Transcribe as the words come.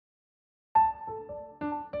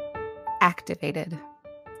activated,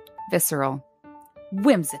 visceral,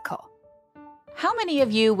 whimsical. How many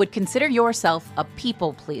of you would consider yourself a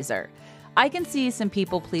people pleaser? I can see some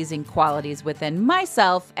people-pleasing qualities within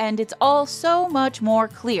myself, and it's all so much more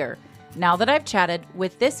clear now that I've chatted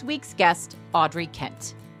with this week's guest, Ahdri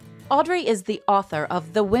Kent. Ahdri is the author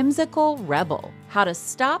of The Whimsical Rebel, How to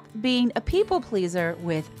Stop Being a People Pleaser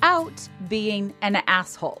Without Being an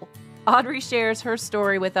Asshole. Ahdri shares her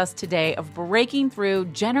story with us today of breaking through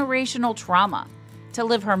generational trauma to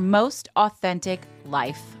live her most authentic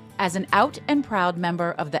life as an out and proud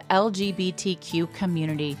member of the LGBTQ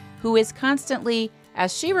community who is constantly,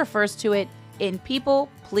 as she refers to it, in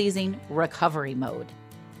people-pleasing recovery mode.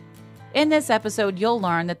 In this episode, you'll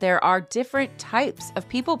learn that there are different types of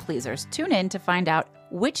people pleasers. Tune in to find out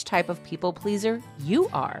which type of people pleaser you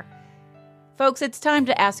are. Folks, it's time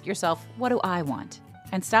to ask yourself, what do I want?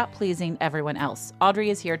 And stop pleasing everyone else. Ahdri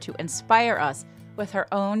is here to inspire us with her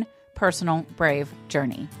own personal brave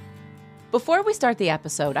journey. Before we start the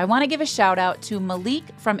episode, I want to give a shout out to Malik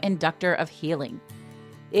from Inductor of Healing.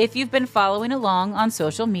 If you've been following along on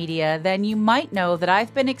social media, then you might know that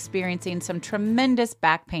I've been experiencing some tremendous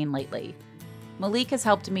back pain lately. Malik has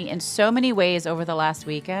helped me in so many ways over the last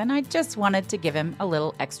week, and I just wanted to give him a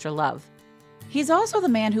little extra love. He's also the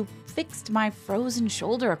man who fixed my frozen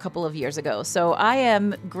shoulder a couple of years ago, so I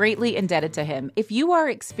am greatly indebted to him. If you are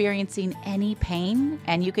experiencing any pain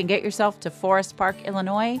and you can get yourself to Forest Park,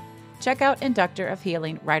 Illinois, check out Inductor of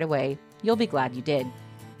Healing right away. You'll be glad you did.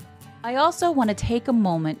 I also want to take a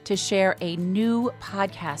moment to share a new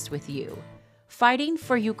podcast with you. Fighting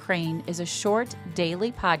for Ukraine is a short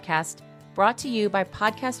daily podcast brought to you by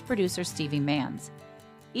podcast producer Stevie Manns.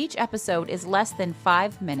 Each episode is less than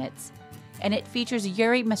 5 minutes, and it features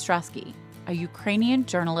Yuri Mastrosky, a Ukrainian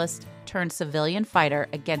journalist turned civilian fighter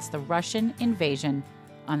against the Russian invasion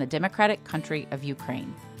on the democratic country of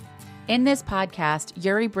Ukraine. In this podcast,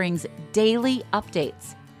 Yuri brings daily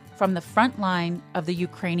updates from the front line of the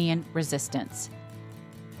Ukrainian resistance.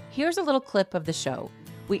 Here's a little clip of the show.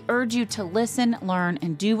 We urge you to listen, learn,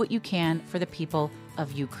 and do what you can for the people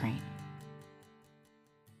of Ukraine.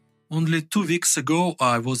 Only 2 weeks ago,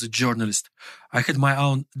 I was a journalist. I had my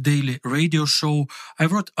own daily radio show. I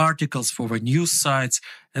wrote articles for the news sites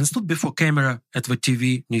and stood before camera at the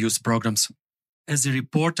TV news programs. As a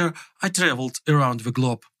reporter, I traveled around the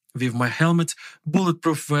globe with my helmet,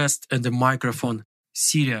 bulletproof vest, and a microphone.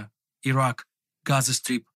 Syria, Iraq, Gaza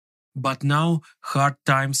Strip. But now hard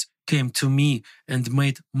times came to me and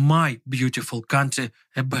made my beautiful country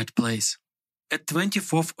a bad place. At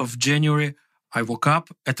 24th of January, I woke up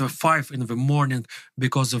at 5 in the morning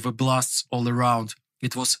because of the blasts all around.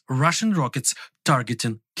 It was Russian rockets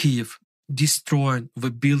targeting Kiev, destroying the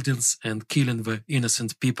buildings and killing the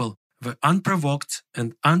innocent people. The unprovoked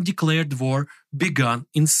and undeclared war began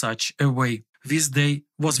in such a way. This day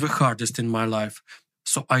was the hardest in my life.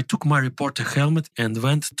 So I took my reporter helmet and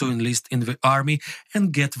went to enlist in the army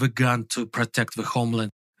and get the gun to protect the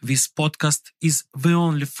homeland. This podcast is the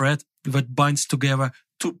only thread that binds together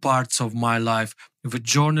 2 parts of my life, the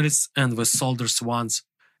journalists and the soldiers ones.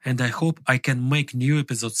 And I hope I can make new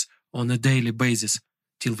episodes on a daily basis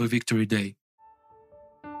till the victory day.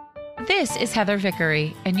 This is Heather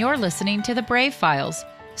Vickery, and you're listening to The Brave Files,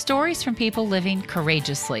 stories from people living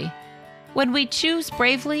courageously. When we choose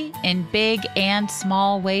bravely in big and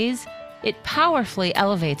small ways, it powerfully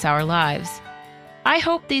elevates our lives. I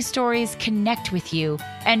hope these stories connect with you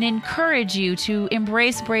and encourage you to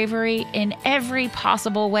embrace bravery in every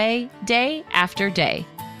possible way, day after day.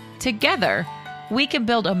 Together, we can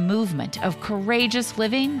build a movement of courageous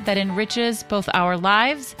living that enriches both our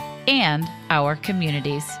lives and our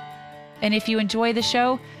communities. And if you enjoy the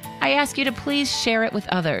show, I ask you to please share it with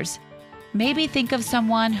others. Maybe think of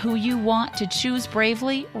someone who you want to choose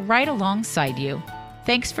bravely right alongside you.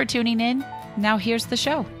 Thanks for tuning in. Now here's the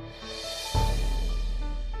show.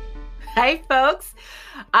 Hey, folks.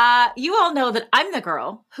 You all know that I'm the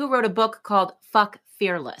girl who wrote a book called Fuck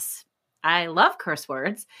Fearless. I love curse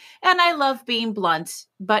words, and I love being blunt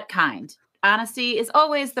but kind. Honesty is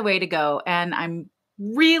always the way to go, and I'm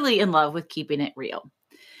really in love with keeping it real.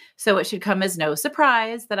 So it should come as no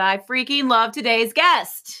surprise that I freaking love today's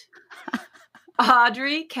guest.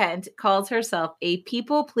 Ahdri Kent calls herself a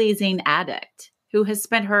people-pleasing addict who has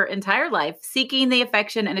spent her entire life seeking the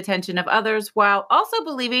affection and attention of others while also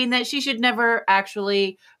believing that she should never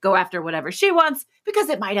actually go after whatever she wants because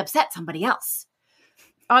it might upset somebody else.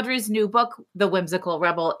 Ahdri's new book, The Whimsical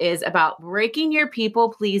Rebel, is about breaking your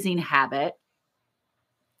people-pleasing habit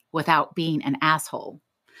without being an asshole.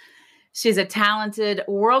 She's a talented,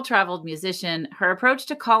 world-traveled musician. Her approach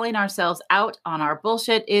to calling ourselves out on our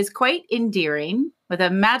bullshit is quite endearing. with a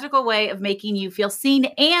magical way of making you feel seen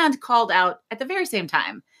and called out at the very same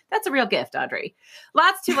time. That's a real gift, Ahdri.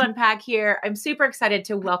 Lots to unpack here. I'm super excited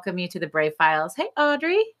to welcome you to the Brave Files. Hey,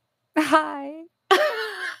 Ahdri. Hi.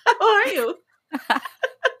 How are you?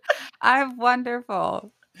 I'm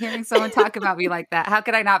wonderful. Hearing someone talk about me like that, how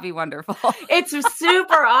could I not be wonderful? It's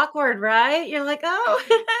super awkward, right? You're like, oh,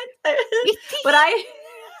 but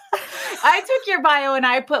I took your bio and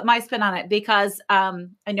I put my spin on it because I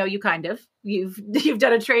know you kind of. You've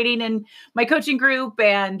done a training in my coaching group,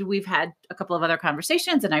 and we've had a couple of other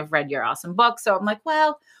conversations, and I've read your awesome book. So I'm like,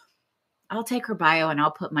 well, I'll take her bio and I'll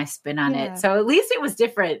put my spin on it. So at least it was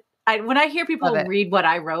different. When I hear people read what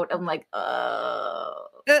I wrote, I'm like, oh.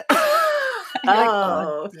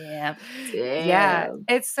 Oh, damn. Yeah,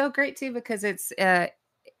 it's so great too because it's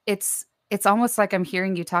almost like I'm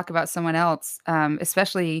hearing you talk about someone else,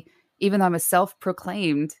 especially even though I'm a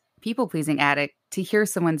self-proclaimed people-pleasing addict. To hear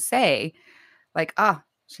someone say, like,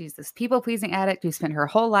 she's this people-pleasing addict who spent her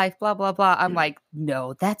whole life, blah blah blah. I'm like,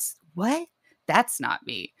 no, that's not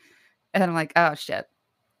me. And I'm like, oh shit,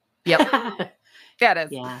 yep, that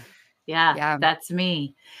is, yeah, that's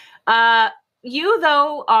me. You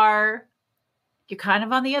though you're kind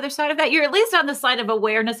of on the other side of that. You're at least on the side of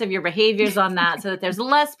awareness of your behaviors on that so that there's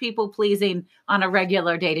less people pleasing on a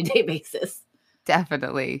regular day-to-day basis.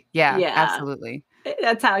 Definitely. Yeah, absolutely.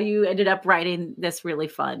 That's how you ended up writing this really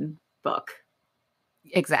fun book.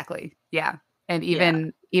 Exactly. Yeah. And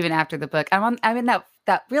even after the book, I'm in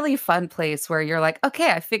that really fun place where you're like,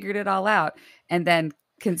 okay, I figured it all out. And then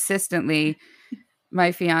consistently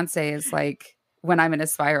my fiance is like, when I'm in a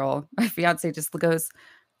spiral, my fiance just goes,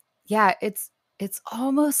 yeah, it's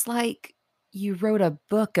almost like you wrote a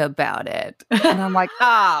book about it. And I'm like,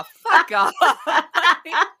 fuck off.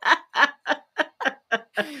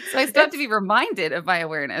 So I still have to be reminded of my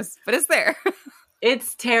awareness, but it's there.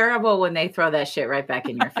 It's terrible when they throw that shit right back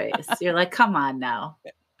in your face. You're like, come on now.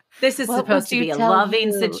 This is supposed to be a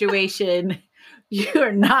loving situation.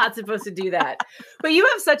 You're not supposed to do that. But you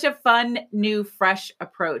have such a fun, new, fresh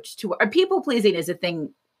approach to people pleasing is a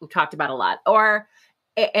thing we've talked about a lot.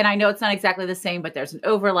 And I know it's not exactly the same, but there's an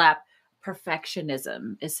overlap.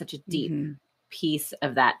 Perfectionism is such a deep piece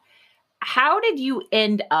of that. How did you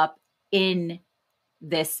end up in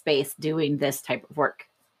this space doing this type of work?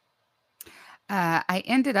 I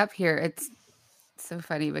ended up here. It's so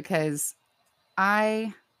funny because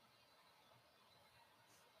I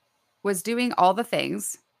was doing all the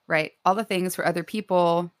things, right? All the things for other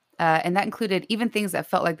people. And that included even things that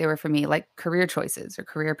felt like they were for me, like career choices or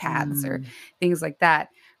career paths or things like that.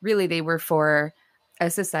 Really, they were for a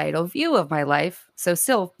societal view of my life. So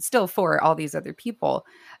still for all these other people.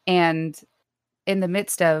 And in the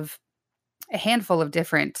midst of a handful of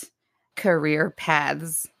different career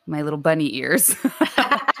paths, my little bunny ears.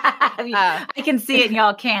 I can see it and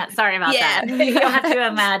y'all can't. Sorry about that. You'll have to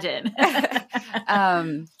imagine.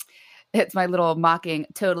 It's my little mocking,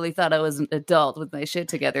 totally thought I was an adult with my shit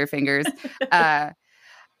together fingers. I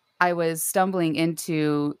was stumbling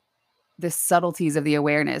into the subtleties of the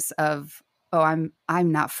awareness of, I'm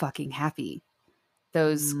not fucking happy.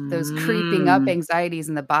 Those creeping up anxieties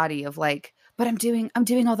in the body of like, but I'm doing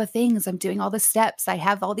all the things. I'm doing all the steps. I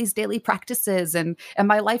have all these daily practices and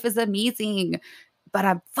my life is amazing, but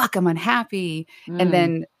I'm unhappy. And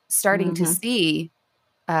then starting to see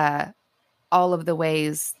all of the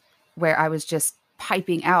ways where I was just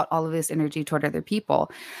piping out all of this energy toward other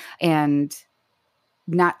people and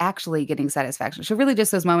not actually getting satisfaction. So really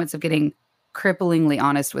just those moments of getting cripplingly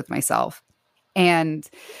honest with myself. And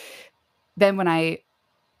then when I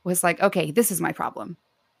was like, okay, this is my problem.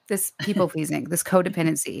 This people pleasing, this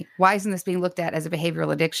codependency. Why isn't this being looked at as a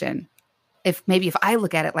behavioral addiction? If I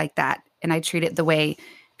look at it like that and I treat it the way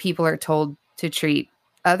people are told to treat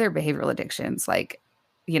other behavioral addictions, like,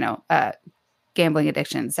 gambling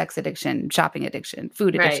addiction, sex addiction, shopping addiction,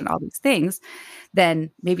 food addiction, all these things, then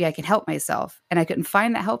maybe I can help myself. And I couldn't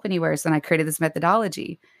find that help anywhere. So then I created this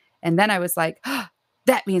methodology. And then I was like,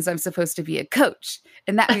 that means I'm supposed to be a coach.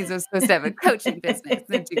 And that means I'm supposed to have a coaching business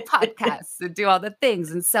and do podcasts and do all the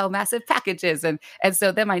things and sell massive packages. And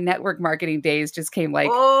so then my network marketing days just came like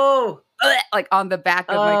on the back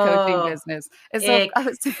of my coaching business. And so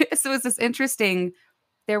it was this interesting,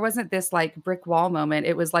 there wasn't this like brick wall moment.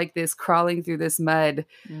 It was like this crawling through this mud,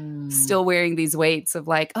 still wearing these weights of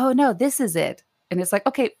like, oh no, this is it. And it's like,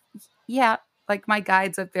 okay, yeah. Like my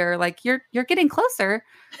guides up there, like you're getting closer,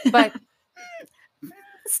 but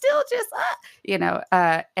still just,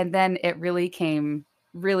 and then it really came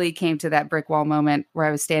to that brick wall moment where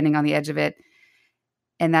I was standing on the edge of it.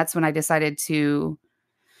 And that's when I decided to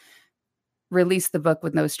release the book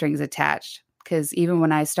with no strings attached. because even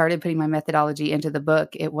when I started putting my methodology into the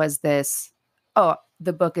book, it was this, oh,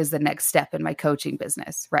 the book is the next step in my coaching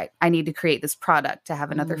business, right? I need to create this product to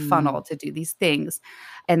have another funnel to do these things.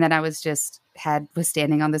 And then I was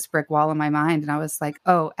standing on this brick wall in my mind. And I was like,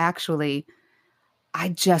 oh, actually, I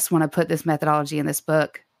just want to put this methodology in this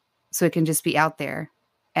book so it can just be out there.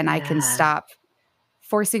 And I can stop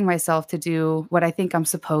forcing myself to do what I think I'm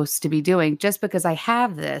supposed to be doing just because I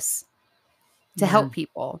have this to help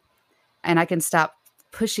people. And I can stop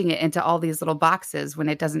pushing it into all these little boxes when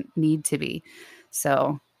it doesn't need to be.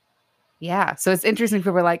 So, yeah. So it's interesting.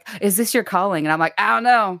 People are like, is this your calling? And I'm like, I don't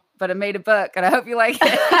know, but I made a book and I hope you like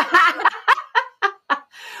it.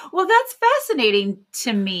 Well, that's fascinating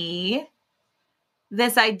to me.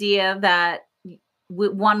 This idea that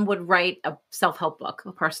one would write a self-help book,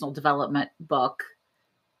 a personal development book,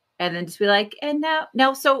 and then just be like, and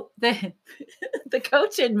now, so the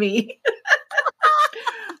coach in me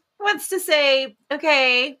wants to say,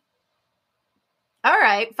 okay, all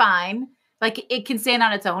right, fine. Like it can stand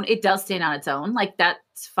on its own. It does stand on its own. Like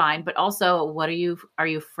that's fine. But also, are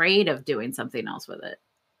you afraid of doing something else with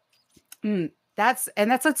it? That's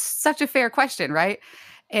such a fair question, right?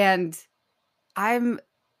 And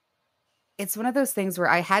it's one of those things where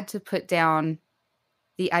I had to put down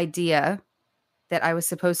the idea that I was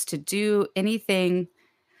supposed to do anything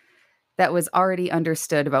that was already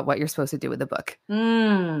understood about what you're supposed to do with the book.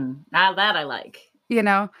 Now that I like.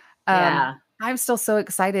 I'm still so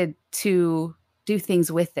excited to do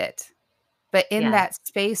things with it. But in that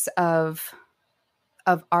space of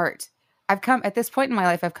art, at this point in my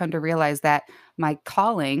life, I've come to realize that my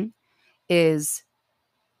calling is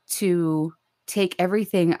to take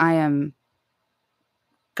everything I am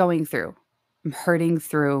going through, I'm hurting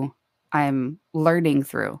through, I'm learning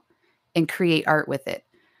through, and create art with it,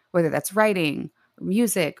 whether that's writing or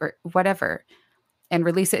music or whatever, and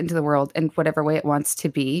release it into the world in whatever way it wants to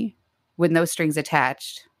be with no strings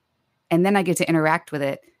attached. And then I get to interact with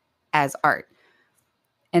it as art.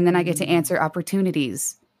 And then I get to answer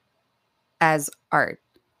opportunities as art,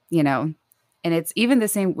 And it's even the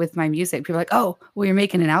same with my music. People are like, oh, well, you're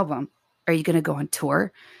making an album. Are you going to go on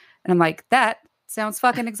tour? And I'm like, that sounds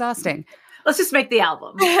fucking exhausting. Let's just make the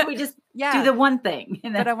album. We just do the one thing.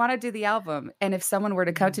 But I want to do the album. And if someone were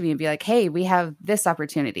to come to me and be like, hey, we have this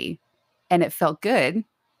opportunity and it felt good,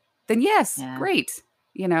 then yes, great.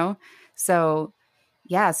 So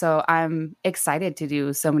I'm excited to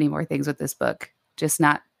do so many more things with this book, just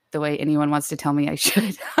not the way anyone wants to tell me I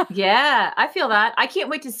should. Yeah, I feel that. I can't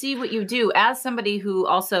wait to see what you do as somebody who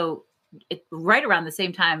also, right around the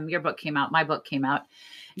same time your book came out, my book came out.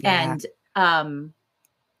 Yeah. And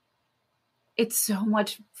it's so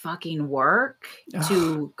much fucking work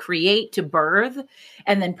to create, to birth,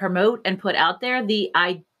 and then promote and put out there. The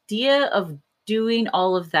idea of doing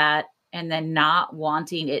all of that and then not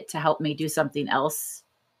wanting it to help me do something else,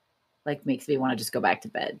 like makes me want to just go back to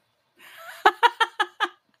bed.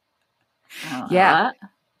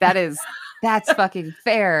 That's fucking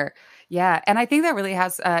fair. Yeah. And I think that really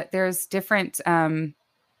has, there's different,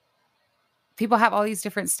 people have all these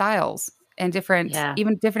different styles and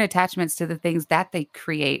even different attachments to the things that they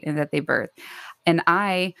create and that they birth. And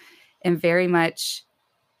I am very much,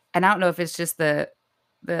 and I don't know if it's just the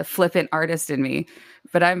flippant artist in me,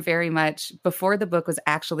 but I'm very much, before the book was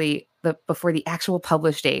actually before the actual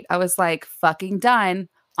published date, I was like, fucking done.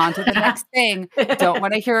 On to the next thing. Don't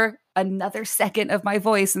want to hear another second of my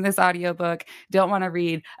voice in this audiobook. Don't want to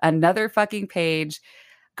read another fucking page.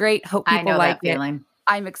 Great. Hope people like it. Feeling.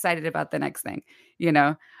 I'm excited about the next thing,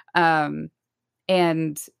 and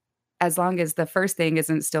as long as the first thing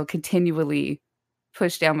isn't still continually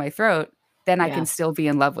pushed down my throat, then I can still be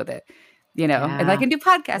in love with it, and I can do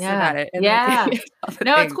podcasts about it. And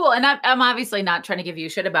no, it's cool. And I'm obviously not trying to give you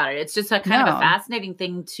shit about it. It's just a kind of a fascinating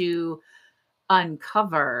thing to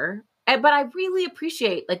uncover. But I really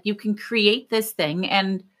appreciate, like, you can create this thing,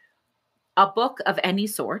 and a book of any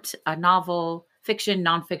sort, a novel, fiction,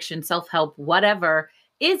 nonfiction, self-help, whatever,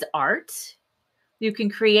 is art. You can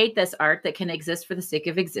create this art that can exist for the sake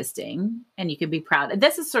of existing, and you can be proud. And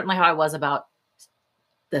this is certainly how I was about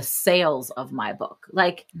the sales of my book.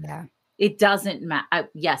 Like, it doesn't matter.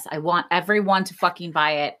 Yes, I want everyone to fucking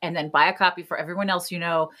buy it and then buy a copy for everyone else, and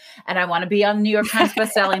I want to be on the New York Times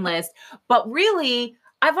bestselling list. But really,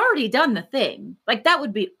 I've already done the thing. Like, that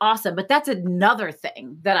would be awesome. But that's another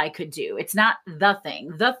thing that I could do. It's not the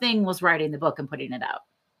thing. The thing was writing the book and putting it out.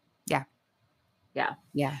 Yeah.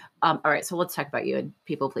 All right. So let's talk about you and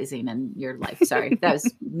people pleasing and your life. Sorry. That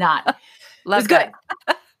was not. It was good.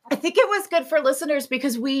 I think it was good for listeners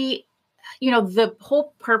because we the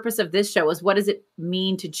whole purpose of this show is what does it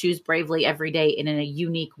mean to choose bravely every day in a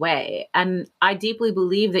unique way? And I deeply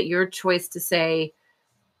believe that your choice to say,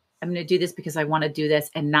 I'm going to do this because I want to do this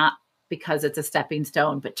and not because it's a stepping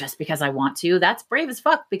stone, but just because I want to, that's brave as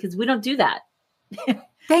fuck because we don't do that.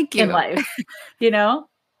 Thank you. In life, I don't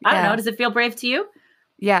Yeah. know. Does it feel brave to you?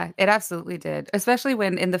 Yeah, it absolutely did. Especially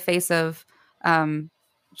when in the face of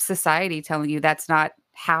society telling you that's not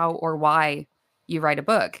how or why you write a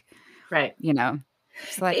book. Right.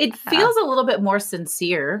 It's like, It feels a little bit more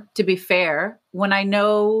sincere, to be fair, when I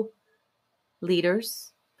know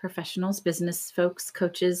leaders, professionals, business folks,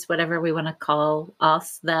 coaches, whatever we want to call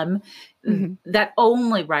them, that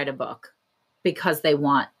only write a book because they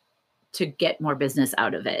want to get more business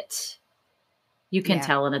out of it. You can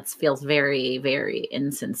tell, and it feels very, very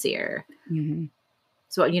insincere. Mm-hmm.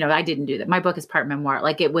 So, I didn't do that. My book is part memoir.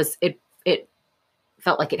 Like it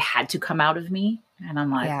felt like it had to come out of me. And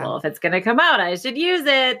I'm like, well, if it's going to come out, I should use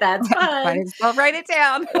it. That's fine. Might as well write it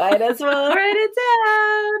down. Might as well write it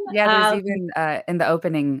down. Yeah, there's even in the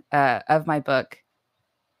opening of my book,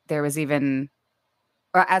 there was even,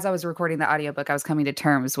 as I was recording the audiobook, I was coming to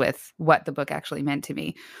terms with what the book actually meant to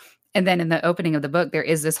me. And then in the opening of the book, there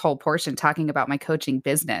is this whole portion talking about my coaching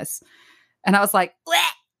business. And I was like,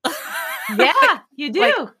 yeah, you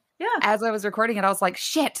do. Yeah. As I was recording it, I was like,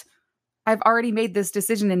 shit, I've already made this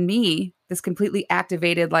decision in me, this completely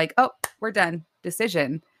activated, like, oh, we're done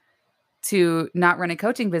decision to not run a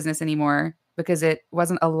coaching business anymore because it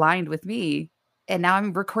wasn't aligned with me. And now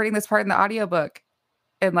I'm recording this part in the audiobook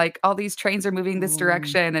and like all these trains are moving this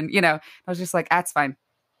direction. And, I was just like, that's fine.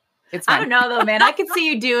 It's fine. I don't know though, man. I could see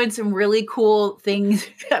you doing some really cool things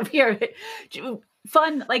up here.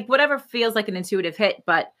 Fun, like whatever feels like an intuitive hit,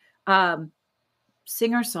 but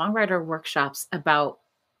singer-songwriter workshops about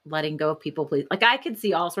letting go of people please. Like I could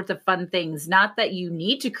see all sorts of fun things. Not that you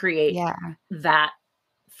need to create that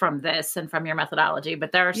from this and from your methodology,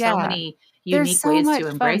 but there are so many unique ways to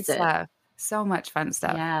embrace it. So much fun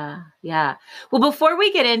stuff. Yeah. Yeah. Well, before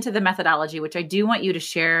we get into the methodology, which I do want you to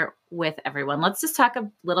share with everyone, let's just talk a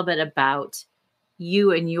little bit about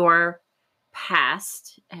you and your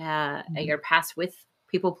past, your past with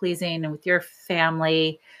people pleasing and with your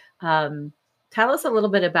family. Tell us a little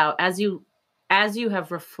bit about, as you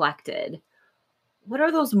have reflected, what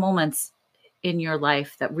are those moments in your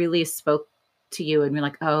life that really spoke to you and you're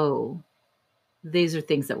like, oh, these are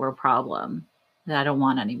things that were a problem that I don't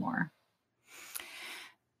want anymore?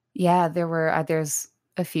 Yeah, there's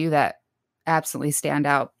a few that absolutely stand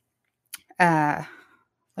out.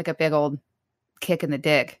 Like a big old kick in the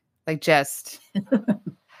dick. Like just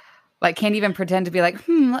like can't even pretend to be like,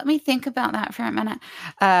 let me think about that for a minute.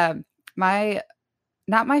 Not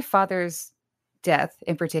my father's death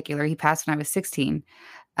in particular. He passed when I was 16.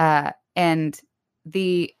 And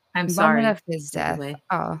the moment of his death.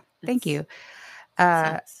 Oh, thank you.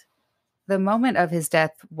 The moment of his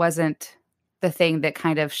death wasn't the thing that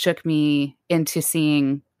kind of shook me into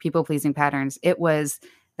seeing people-pleasing patterns. It was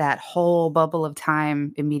that whole bubble of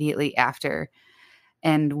time immediately after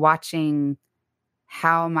and watching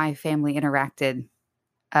how my family interacted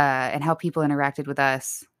and how people interacted with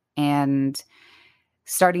us and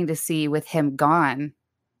starting to see with him gone,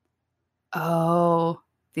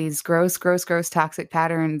 these gross toxic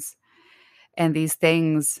patterns and these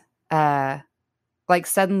things, like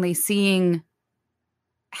suddenly seeing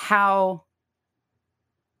how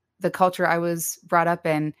the culture I was brought up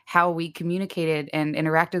in, how we communicated and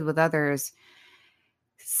interacted with others,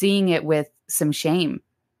 seeing it with some shame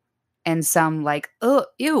and some like, oh,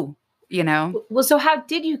 ew, Well, so how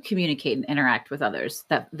did you communicate and interact with others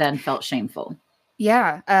that then felt shameful?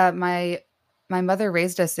 Yeah. My mother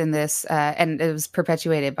raised us in this, and it was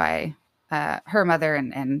perpetuated by her mother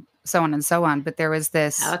and so on and so on. But there was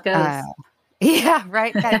this. How it goes. Yeah,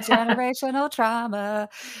 right. That generational trauma.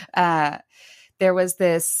 There was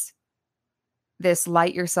this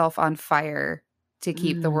light yourself on fire to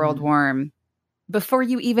keep the world warm before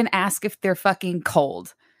you even ask if they're fucking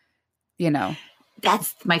cold.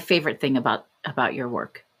 That's my favorite thing about your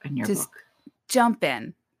work and your book. Jump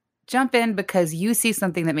in because you see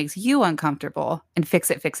something that makes you uncomfortable and fix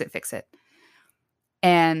it.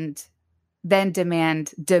 And then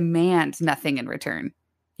demand nothing in return,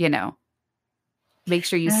 Make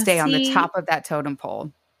sure you stay on the top of that totem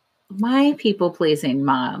pole. My people-pleasing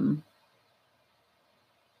mom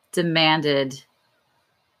demanded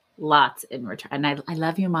lots in return. And I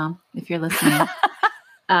love you, Mom, if you're listening.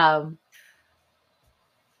 I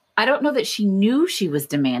don't know that she knew she was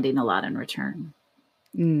demanding a lot in return.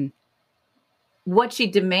 What she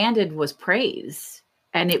demanded was praise,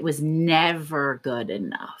 and it was never good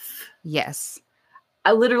enough. Yes.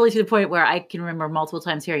 I literally to the point where I can remember multiple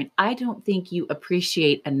times hearing, I don't think you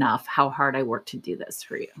appreciate enough how hard I work to do this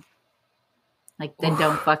for you. Like, then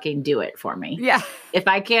don't fucking do it for me. Yeah. If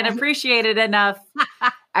I can't appreciate it enough,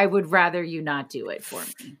 I would rather you not do it for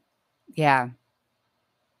me. Yeah.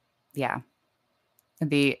 Yeah.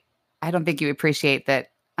 I don't think you appreciate that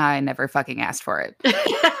I never fucking asked for it.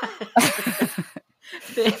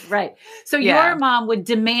 Right. So Yeah. your mom would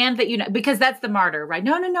demand that because that's the martyr, right?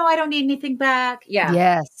 No, I don't need anything back. Yeah.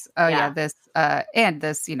 Yes. Oh Yeah. yeah. This and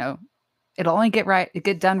this, it'll only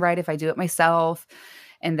get done right if I do it myself.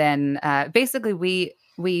 And then basically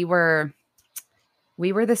we were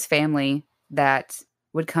this family that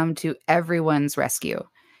would come to everyone's rescue.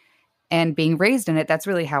 And being raised in it, that's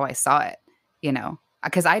really how I saw it,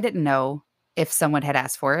 because I didn't know if someone had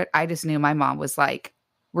asked for it. I just knew my mom was like,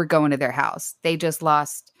 we're going to their house. They just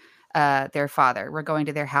lost their father. We're going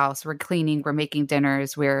to their house. We're cleaning. We're making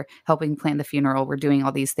dinners. We're helping plan the funeral. We're doing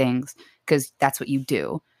all these things because that's what you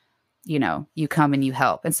do. You come and you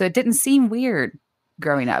help. And so it didn't seem weird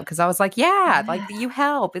growing up because I was like, yeah, like you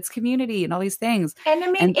help. It's community and all these things. And I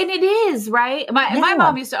mean, and it is, right? My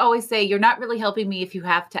mom used to always say, you're not really helping me if you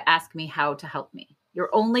have to ask me how to help me. You're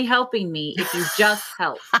only helping me if you just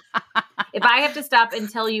help. If I have to stop and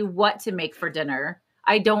tell you what to make for dinner,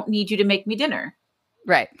 I don't need you to make me dinner.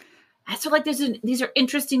 Right. I feel like these are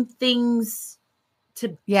interesting things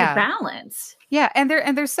to balance. Yeah. And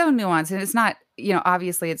they're so nuanced. And it's not,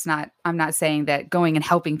 obviously it's not, I'm not saying that going and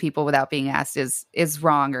helping people without being asked is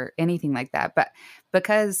wrong or anything like that. But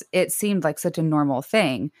because it seemed like such a normal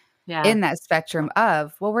thing in that spectrum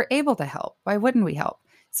of, well, we're able to help. Why wouldn't we help?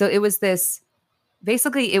 So it was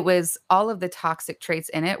basically it was all of the toxic traits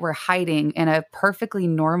in it were hiding in a perfectly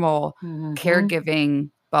normal caregiving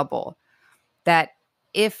bubble that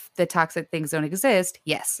if the toxic things don't exist,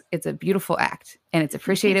 yes, it's a beautiful act and it's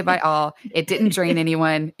appreciated by all. It didn't drain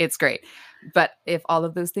anyone. It's great. But if all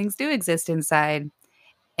of those things do exist inside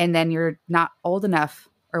and then you're not old enough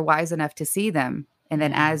or wise enough to see them, and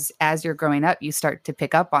then as you're growing up, you start to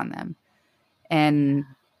pick up on them and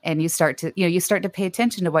you start to pay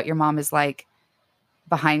attention to what your mom is like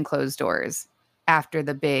behind closed doors after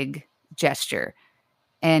the big gesture.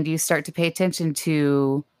 And you start to pay attention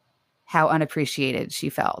to how unappreciated she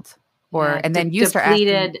felt. And then you start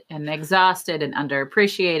depleted and exhausted and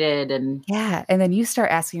underappreciated. And and then you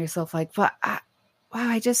start asking yourself like, wow,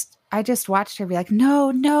 I just watched her be like,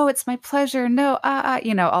 no, it's my pleasure. No,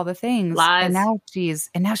 all the things. Lies.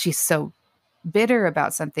 And now she's so bitter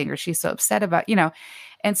about something or she's so upset about,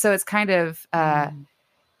 and so it's kind of,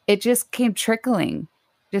 it just came trickling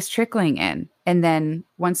in. And then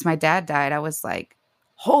once my dad died, I was like,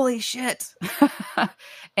 holy shit.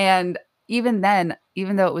 And even then,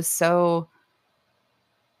 even though it was so,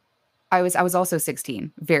 I was also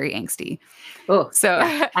 16, very angsty. Oh, so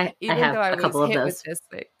I have a couple of those.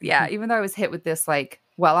 Even though I was hit with this, like,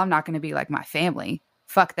 well, I'm not going to be like my family.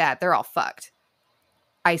 Fuck that. They're all fucked.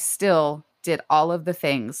 I still did all of the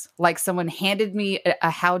things. Like someone handed me a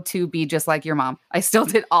how to be just like your mom. I still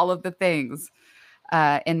did all of the things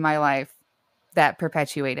in my life that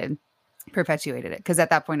perpetuated it. Because at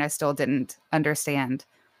that point, I still didn't understand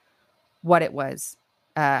what it was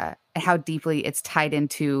and how deeply it's tied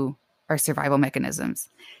into our survival mechanisms.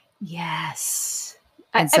 Yes.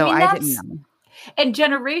 And so I didn't know. And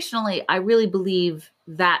generationally, I really believe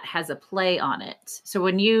that has a play on it. So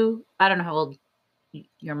when I don't know how old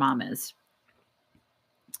your mom is,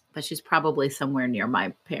 but she's probably somewhere near my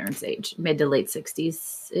parents' age, mid to late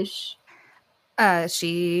 60s-ish.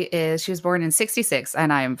 She was born in 66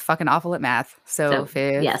 and I'm fucking awful at math. So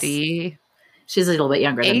 50. Yes. She's a little bit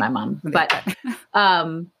younger than my mom, but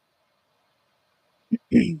my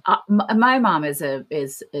mom is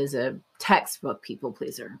a textbook people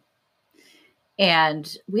pleaser.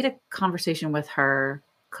 And we had a conversation with her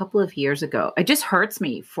a couple of years ago. It just hurts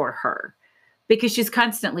me for her because she's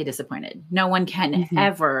constantly disappointed. No one can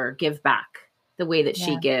ever give back the way that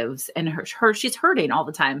she gives, and she's hurting all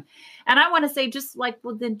the time. And I want to say just like,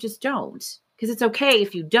 well, then just don't, because it's okay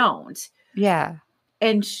if you don't. Yeah.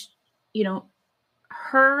 And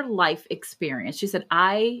her life experience, she said,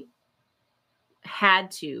 I had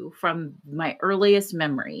to, from my earliest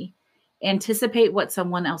memory, anticipate what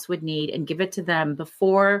someone else would need and give it to them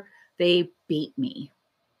before they beat me,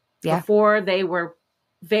 before they were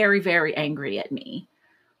very, very angry at me.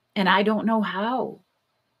 And I don't know how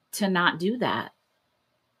to not do that.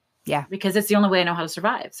 Yeah. Because it's the only way I know how to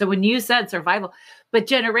survive. So when you said survival, but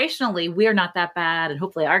generationally, we're not that bad. And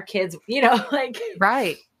hopefully our kids, like.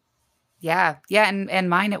 Right. Yeah. Yeah. And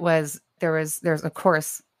mine, there's of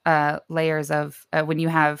course layers of when you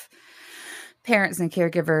have parents and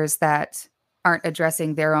caregivers that aren't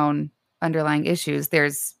addressing their own underlying issues,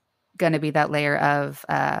 there's going to be that layer of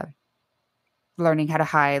learning how to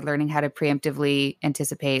hide, learning how to preemptively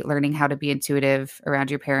anticipate, learning how to be intuitive around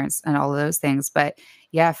your parents and all of those things. But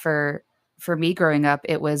yeah, for me growing up,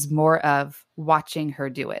 it was more of watching her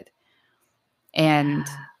do it and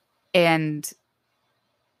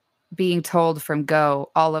being told from go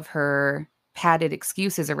all of her padded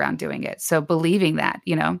excuses around doing it. So believing that,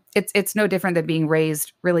 it's no different than being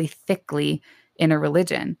raised really thickly in a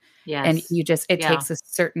religion. Yes. And it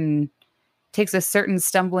takes a certain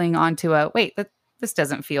stumbling onto this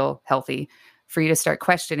doesn't feel healthy for you to start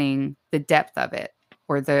questioning the depth of it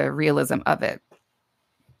or the realism of it.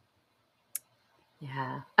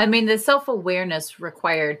 Yeah. I mean, the self-awareness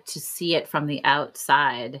required to see it from the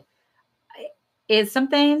outside is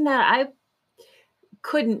something that I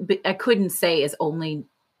couldn't say is only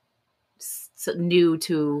new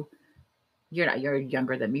to, you're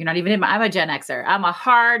younger than me. You're not even I'm a Gen Xer. I'm a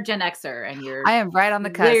hard Gen Xer, and I am right on the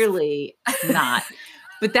cusp. Clearly not,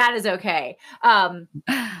 but that is okay. But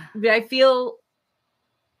I feel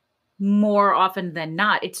more often than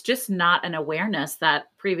not, it's just not an awareness that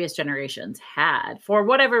previous generations had for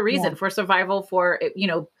whatever reason, for survival, for,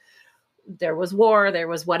 there was war, there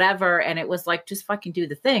was whatever. And it was like, just fucking do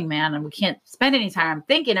the thing, man. And we can't spend any time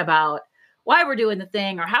thinking about why we're doing the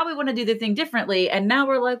thing or how we want to do the thing differently. And now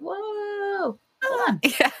we're like, whoa, hold on.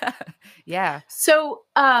 Yeah. So,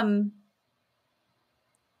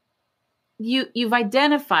 you've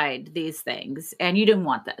identified these things and you didn't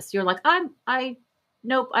want this. You're like,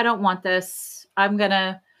 nope, I don't want this. I'm going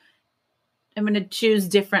to choose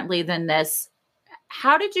differently than this.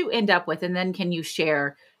 How did you end up with, and then can you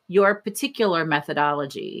share your particular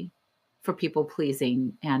methodology for people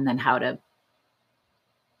pleasing and then how to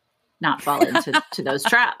not fall into those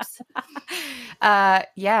traps?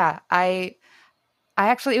 Yeah, I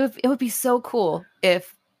actually, it would be so cool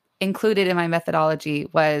if included in my methodology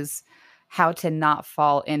was how to not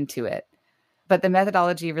fall into it. But the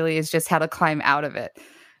methodology really is just how to climb out of it.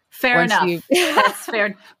 Fair enough. That's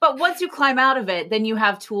fair. But once you climb out of it, then you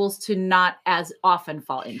have tools to not as often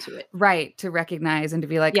fall into it. Right. To recognize and to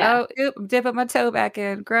be like, oh, dip my toe back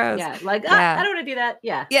in. Gross. Yeah. Like, I don't want to do that.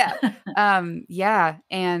 Yeah. Yeah. Yeah.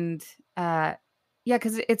 And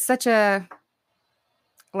because it's such a,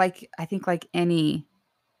 I think like any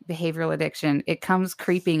behavioral addiction, it comes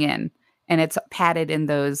creeping in and it's padded in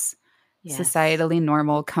those societally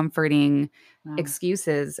normal, comforting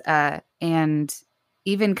excuses. And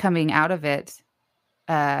even coming out of it,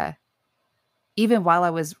 even while I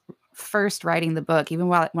was first writing the book, even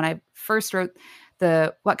when I first wrote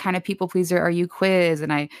the "What Kind of People Pleaser Are You" quiz,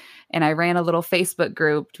 and I ran a little Facebook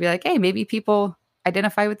group to be like, hey, maybe people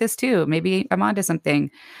identify with this too. Maybe I'm onto something.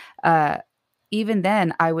 Even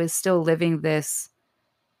then, I was still living this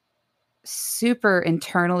super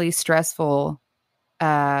internally stressful,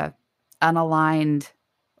 unaligned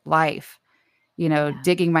life,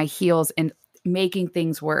 digging my heels and making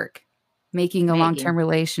things work, making a long-term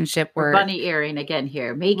relationship work. We're bunny earring again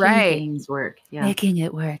here, making things work. Yeah. Making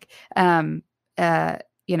it work.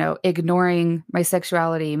 Ignoring my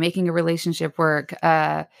sexuality, making a relationship work,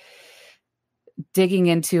 digging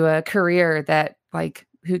into a career that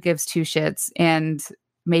who gives two shits, and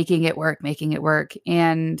making it work.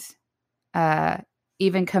 And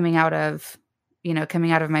even coming out of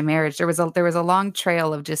my marriage, there was a long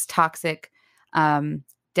trail of just toxic,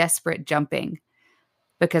 desperate jumping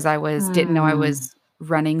because I didn't know I was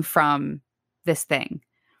running from this thing.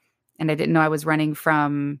 And I didn't know I was running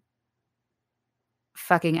from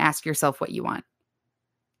fucking ask yourself what you want.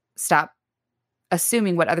 Stop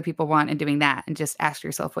assuming what other people want and doing that, and just ask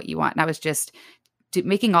yourself what you want. And I was just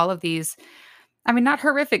making all of these, not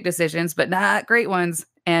horrific decisions, but not great ones,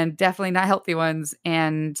 and definitely not healthy ones.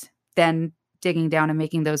 And then digging down and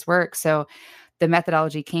making those work. So the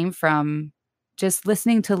methodology came from just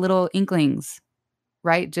listening to little inklings,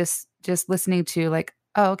 right? Just listening to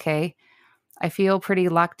oh, okay, I feel pretty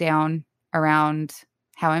locked down around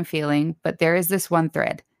how I'm feeling, but there is this one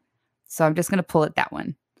thread. So I'm just going to pull at that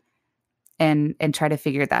one and try to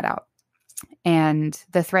figure that out. And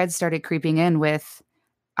the thread started creeping in with,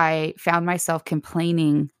 I found myself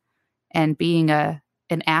complaining and being an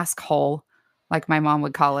asshole, like my mom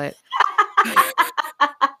would call it.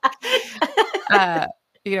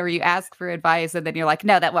 Where you ask for advice and then you're like,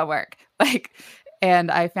 no, that won't work.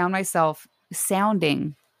 And I found myself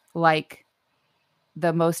sounding like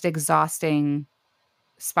the most exhausting,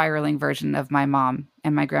 spiraling version of my mom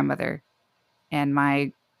and my grandmother and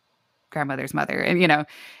my grandmother's mother. And,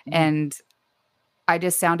 and I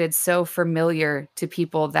just sounded so familiar to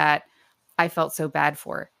people that I felt so bad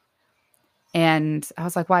for. And I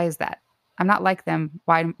was like, why is that? I'm not like them.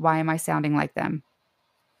 Why am I sounding like them?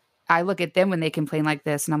 I look at them when they complain like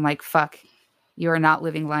this and I'm like, fuck, you are not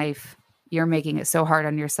living life. You're making it so hard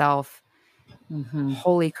on yourself. Mm-hmm.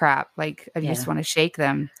 Holy crap. Like, I just want to shake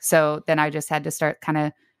them. So then I just had to start kind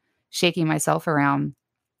of shaking myself around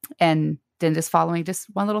and then just following just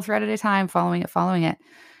one little thread at a time, following it.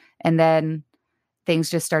 And then things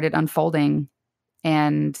just started unfolding.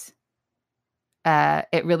 And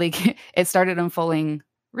it started unfolding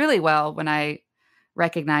really well when I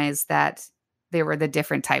recognized that there were the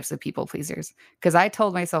different types of people pleasers. Because I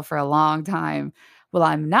told myself for a long time, well,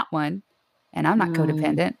 I'm not one, and I'm not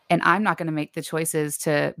codependent, and I'm not going to make the choices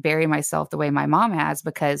to bury myself the way my mom has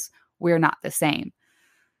because we're not the same.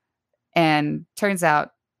 And turns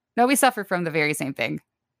out, no, we suffer from the very same thing.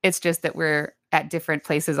 It's just that we're at different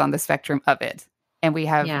places on the spectrum of it. And we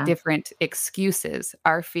have different excuses.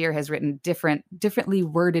 Our fear has written differently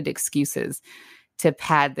worded excuses to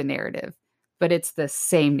pad the narrative, but it's the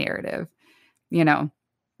same narrative. You know,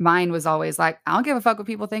 mine was always like, I don't give a fuck what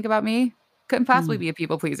people think about me. Couldn't possibly be a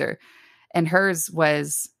people pleaser. And hers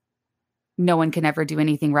was, no one can ever do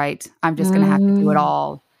anything right. I'm just going to have to do it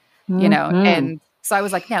all, you know? And so I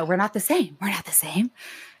was like, no, we're not the same. We're not the same.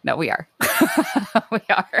 No, we are. We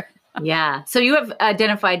are. Yeah. So you have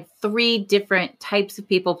identified 3 different types of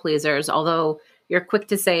people pleasers, although you're quick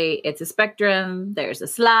to say it's a spectrum. There's a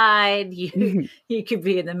slide. You could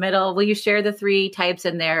be in the middle. Will you share the 3 types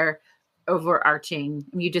and their overarching?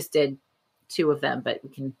 You just did 2 of them, but we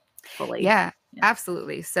can fully. Yeah,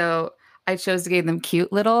 absolutely. So I chose to give them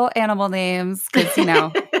cute little animal names because, you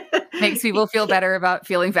know, makes people feel better about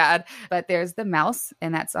feeling bad. But there's the mouse,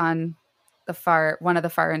 and that's on one of the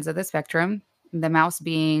far ends of the spectrum. The mouse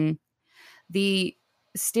being the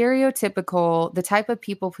stereotypical, the type of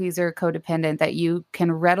people pleaser codependent that you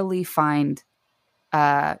can readily find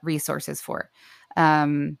resources for.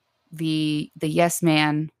 The yes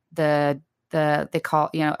man, they call,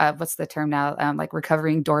 you know, what's the term now? Like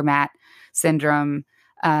recovering doormat syndrome,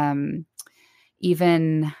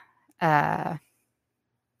 even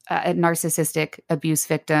narcissistic abuse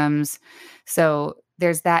victims. So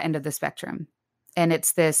there's that end of the spectrum. And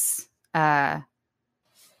it's this, they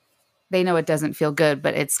know it doesn't feel good,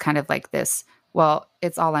 but it's kind of like this, well,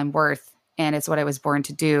 it's all I'm worth and it's what I was born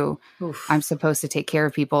to do. Oof. I'm supposed to take care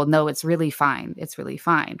of people. No, it's really fine. It's really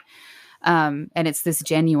fine. And it's this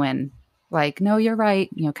genuine, like, no, you're right,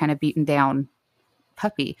 you know, kind of beaten down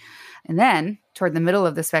puppy. And then toward the middle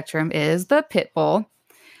of the spectrum is the pit bull.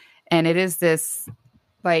 And it is this,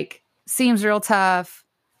 like, seems real tough,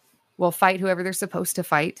 will fight whoever they're supposed to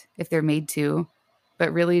fight if they're made to,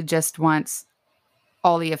 but really just wants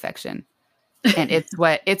all the affection. And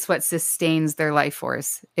it's what sustains their life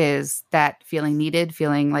force, is that feeling needed,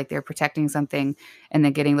 feeling like they're protecting something, and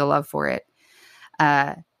then getting the love for it.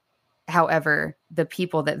 However, the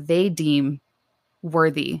people that they deem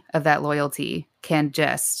worthy of that loyalty can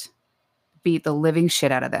just beat the living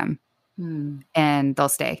shit out of them. And they'll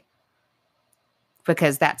stay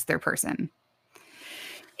because that's their person.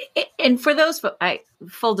 And for those,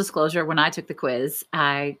 full disclosure, when I took the quiz,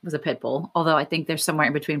 I was a pit bull, although I think there's somewhere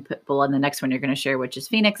in between pit bull and the next one you're going to share, which is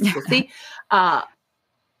Phoenix. We'll see. But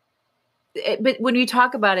when you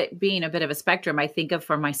talk about it being a bit of a spectrum, I think of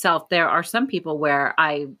for myself, there are some people where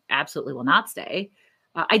I absolutely will not stay.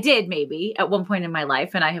 I did maybe at one point in my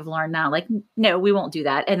life, and I have learned now, like, no, we won't do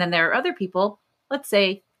that. And then there are other people, let's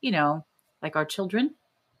say, you know, like our children,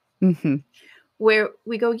 where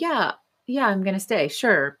we go, yeah, I'm going to stay.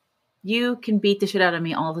 Sure. You can beat the shit out of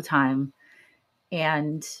me all the time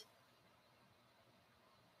and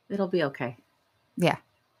it'll be okay. Yeah.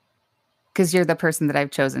 Because you're the person that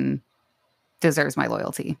I've chosen deserves my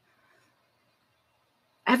loyalty.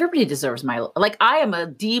 Everybody deserves my, like, I am a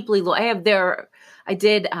deeply, I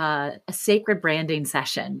did a sacred branding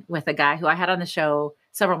session with a guy who I had on the show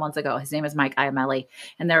several months ago. His name is Mike Iamelli.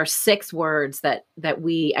 And there are 6 words that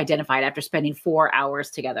we identified after spending 4 hours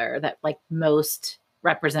together that, like, most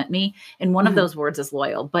represent me. And one of those words is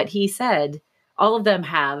loyal. But he said all of them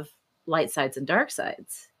have light sides and dark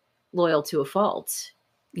sides. Loyal to a fault.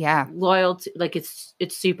 Yeah. Loyal to, like, it's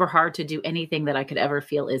super hard to do anything that I could ever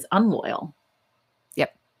feel is unloyal.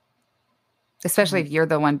 Yep. Especially if you're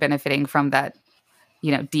the one benefiting from that,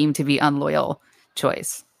 you know, deemed to be unloyal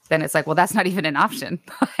choice. Then it's like, well, that's not even an option.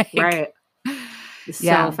 Like, right.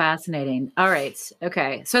 So fascinating. All right.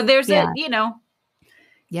 Okay. So there's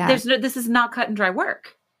this is not cut and dry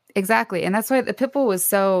work. Exactly. And that's why the pit bull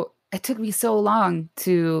was it took me so long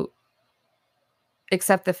to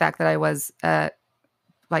accept the fact that I was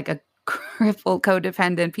like a crippled,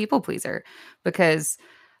 codependent people pleaser, because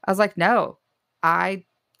I was like, no, I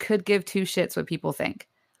could give 2 shits what people think.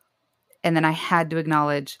 And then I had to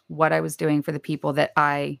acknowledge what I was doing for the people that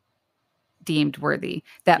I deemed worthy,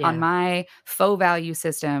 that on my faux value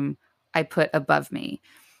system, I put above me,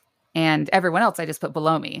 and everyone else I just put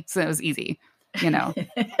below me. So it was easy,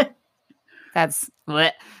 that's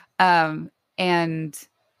what. And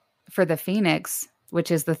for the phoenix,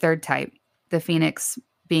 which is the third type, the phoenix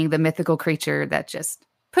being the mythical creature that just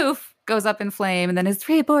poof goes up in flame and then is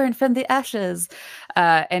reborn from the ashes.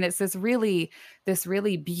 And it's this really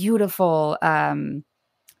beautiful,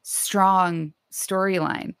 strong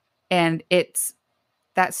storyline. And it's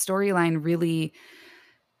that storyline really,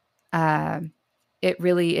 it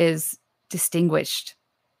really is distinguished.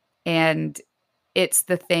 And it's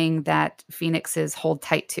the thing that phoenixes hold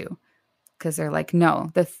tight to, because they're like, no,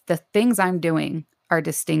 the things I'm doing are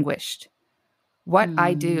distinguished. What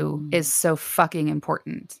I do is so fucking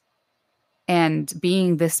important. And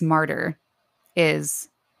being this martyr this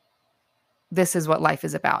is what life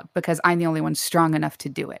is about, because I'm the only one strong enough to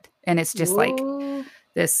do it. And it's just like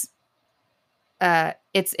this,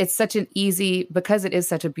 it's such an easy, because it is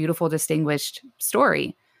such a beautiful, distinguished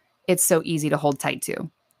story, it's so easy to hold tight to.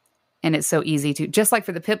 And it's so easy to, just like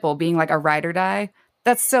for the Pitbull being like a ride or die,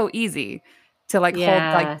 that's so easy to like hold,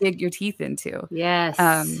 like dig your teeth into. Yes.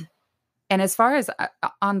 And as far as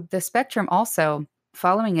on the spectrum also,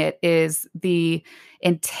 following it is the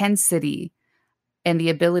intensity and the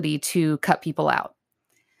ability to cut people out.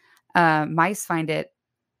 Mice find it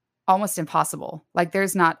almost impossible. Like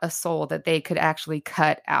there's not a soul that they could actually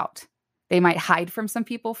cut out. They might hide from some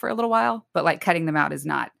people for a little while, but like cutting them out is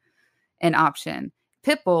not an option.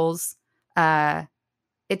 Pit bulls,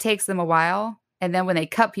 it takes them a while. And then when they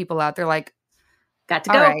cut people out, they're like, got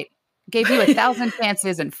to go. All right, gave you 1,000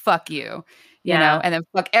 chances and fuck you, you know, and then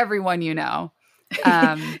fuck everyone, you know.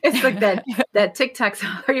 It's like that TikTok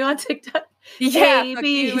song. Are you on TikTok? Yeah, A, fuck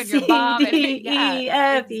B, you and your mom. C, D, E,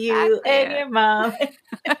 F, U, and your mom.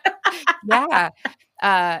 Yeah.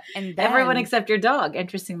 And then, everyone except your dog,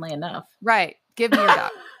 interestingly enough. Right. Give me your dog.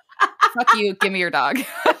 Fuck you, give me your dog.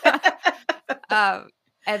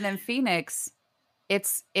 And then Phoenix,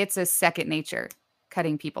 it's a second nature,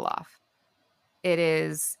 cutting people off.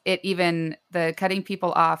 The cutting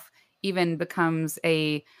people off even becomes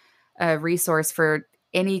a resource for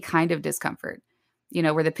any kind of discomfort, you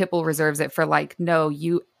know, where the Pitbull reserves it for like, no,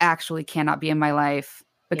 you actually cannot be in my life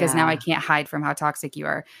because now I can't hide from how toxic you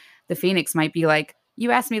are. The Phoenix might be like,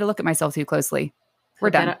 you asked me to look at myself too closely. We're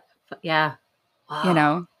done. Wow. You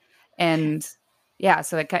know? And yeah,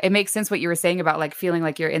 so it makes sense what you were saying about like feeling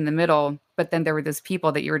like you're in the middle, but then there were those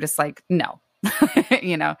people that you were just like, no,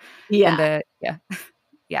 you know? Yeah. And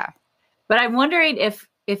yeah. But I'm wondering if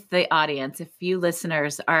the audience, if you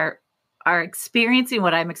listeners are experiencing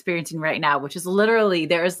what I'm experiencing right now, which is literally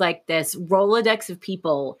there's like this Rolodex of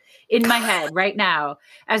people in my head right now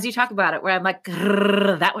as you talk about it, where I'm like,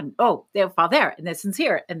 that one, oh, they'll fall there, and this one's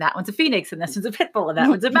here, and that one's a phoenix, and this one's a pitbull, and that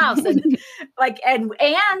one's a mouse, and like, and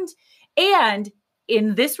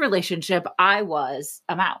in this relationship, I was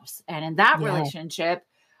a mouse, and in that relationship,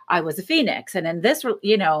 I was a phoenix, and in this,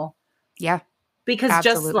 you know, because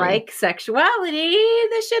absolutely. Just like sexuality,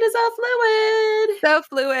 this shit is all fluid. So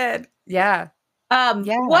fluid. Yeah.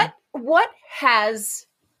 What has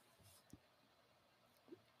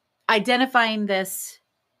identifying this,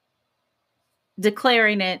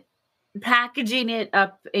 declaring it, packaging it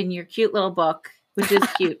up in your cute little book, which is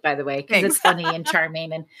cute, by the way, because it's funny and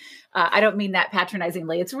charming. And I don't mean that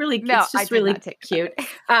patronizingly. It's really, it's just really cute.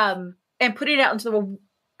 And putting it out into the world,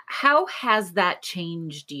 how has that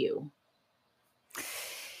changed you?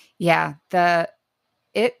 Yeah,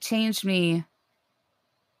 it changed me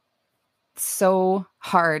so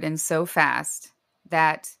hard and so fast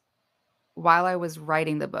that while I was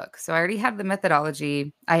writing the book, so I already had the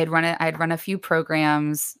methodology. I had run a few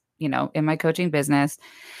programs, you know, in my coaching business.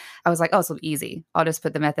 I was like, oh, so easy. I'll just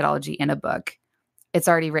put the methodology in a book. It's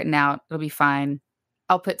already written out. It'll be fine.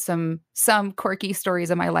 I'll put some quirky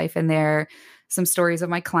stories of my life in there, some stories of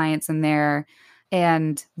my clients in there.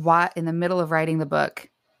 And in the middle of writing the book,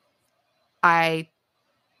 I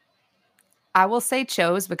will say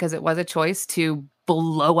chose, because it was a choice, to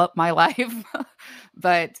blow up my life.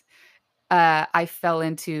 But I fell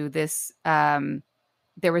into this, there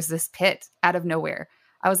was this pit out of nowhere.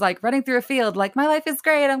 I was like running through a field, like, my life is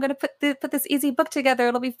great. I'm going to put this easy book together.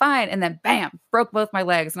 It'll be fine. And then bam, broke both my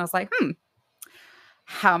legs. And I was like,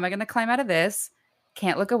 how am I going to climb out of this?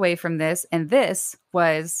 Can't look away from this. And this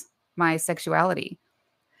was my sexuality.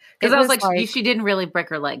 Because I was like, she didn't really break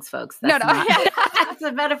her legs, folks. That's no. It's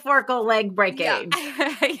a metaphorical leg breaking.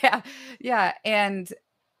 Yeah. And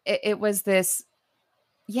it was this,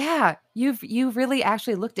 you've really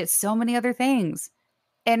actually looked at so many other things.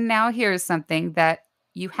 And now here's something that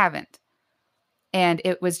you haven't. And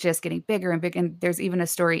it was just getting bigger and bigger. And there's even a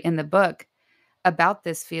story in the book about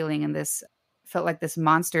this feeling, and this felt like this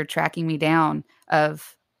monster tracking me down,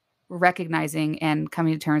 of recognizing and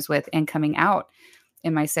coming to terms with and coming out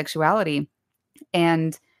in my sexuality.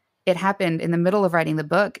 And it happened in the middle of writing the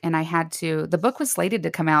book. And the book was slated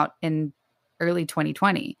to come out in early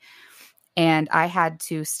 2020. And I had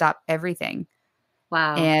to stop everything.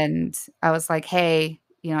 Wow. And I was like, hey,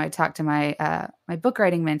 I talked to my my book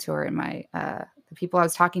writing mentor and my the people I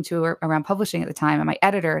was talking to around publishing at the time, and my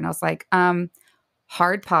editor. And I was like,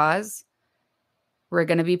 hard pause. We're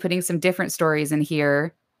going to be putting some different stories in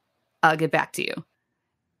here. I'll get back to you.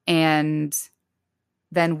 And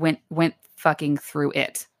then went fucking through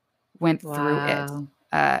it. Through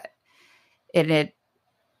it.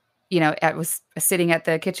 I was sitting at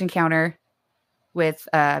the kitchen counter with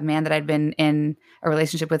a man that I'd been in a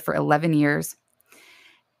relationship with for 11 years.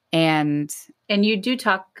 And you do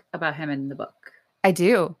talk about him in the book. I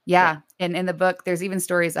do. Yeah. And in the book, there's even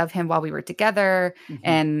stories of him while we were together. Mm-hmm.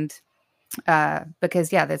 And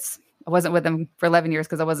because, I wasn't with him for 11 years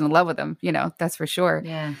because I wasn't in love with him, that's for sure.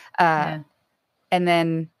 Yeah. And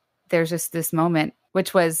then there's just this moment,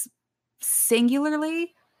 which was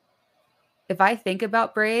singularly, if I think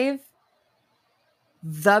about brave,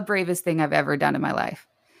 the bravest thing I've ever done in my life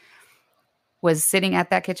was sitting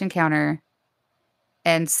at that kitchen counter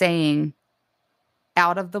and saying,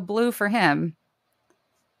 out of the blue for him,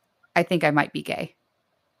 I think I might be gay.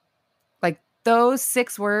 Like those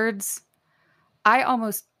 6 words, I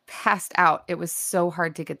almost passed out. It was so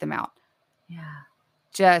hard to get them out. Yeah.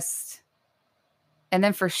 And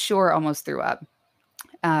then for sure almost threw up.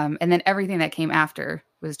 And then everything that came after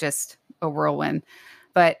was just a whirlwind.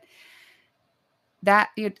 But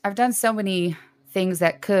I've done so many things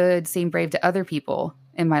that could seem brave to other people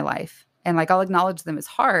in my life. And like, I'll acknowledge them as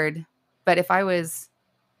hard, but if I was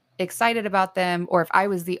excited about them, or if I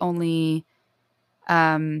was the only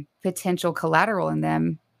potential collateral in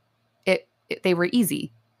them, they were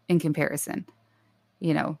easy in comparison.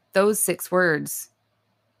 Those 6 words,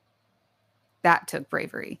 that took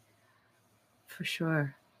bravery. For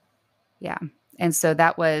sure. Yeah. And so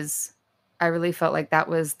I really felt like that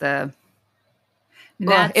was it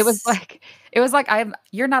was like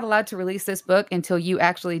you're not allowed to release this book until you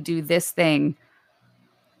actually do this thing,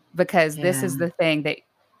 because this is the thing that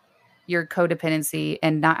your codependency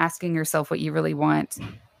and not asking yourself what you really want.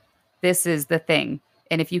 This is the thing.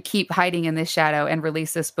 And if you keep hiding in this shadow and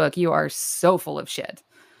release this book, you are so full of shit.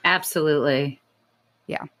 Absolutely.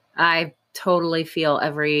 Yeah. I totally feel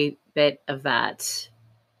every bit of that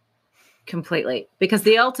completely, because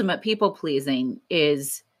the ultimate people pleasing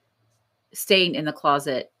is staying in the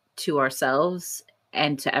closet to ourselves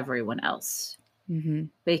and to everyone else. Mm-hmm.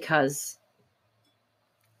 Because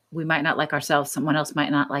we might not like ourselves. Someone else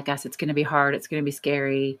might not like us. It's going to be hard. It's going to be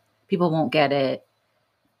scary. People won't get it.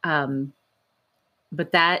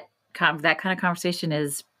 But that kind of conversation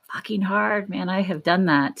is fucking hard, man. I have done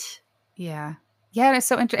that. Yeah. Yeah. And it's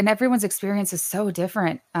so interesting. And everyone's experience is so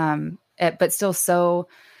different. But still so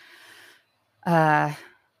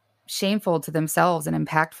shameful to themselves and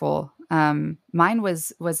impactful. Mine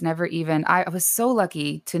was never even, I was so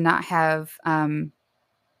lucky to not have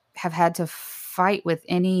had to fight with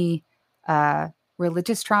any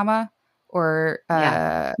religious trauma or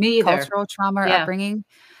cultural trauma or upbringing.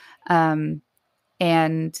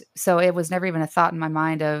 And so it was never even a thought in my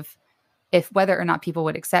mind of whether or not people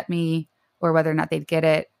would accept me or whether or not they'd get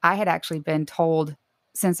it. I had actually been told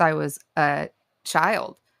since I was a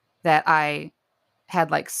child that I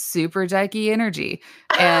had like super jikey energy.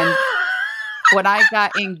 And when I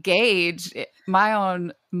got engaged, my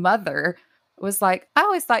own mother was like, I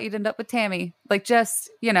always thought you'd end up with Tammy. Like, just,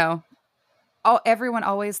 everyone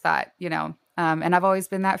always thought, and I've always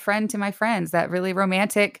been that friend to my friends, that really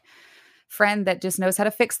romantic friend that just knows how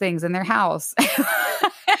to fix things in their house.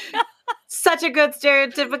 Such a good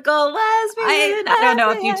stereotypical lesbian. I don't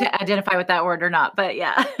know if you identify with that word or not, but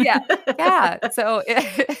yeah. Yeah. So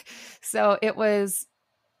it was,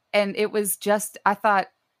 and it was just, I thought,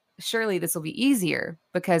 surely this will be easier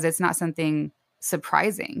because it's not something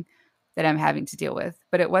surprising that I'm having to deal with.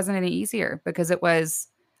 But it wasn't any easier because it was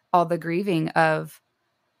all the grieving of,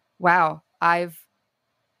 wow, I've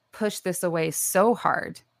pushed this away so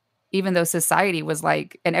hard, even though society was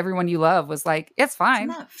like, and everyone you love was like, it's fine.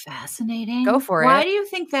 Isn't that fascinating? Go for it. Why do you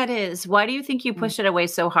think that is? Why do you think you pushed it away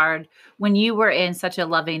so hard when you were in such a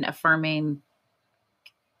loving, affirming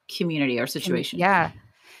community or situation? Yeah.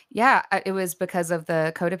 It was because of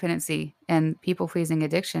the codependency and people-pleasing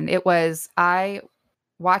addiction. I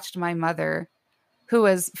watched my mother, who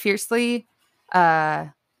was fiercely uh,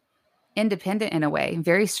 independent in a way,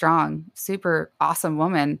 very strong, super awesome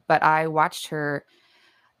woman. But I watched her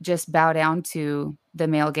just bow down to the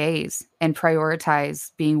male gaze and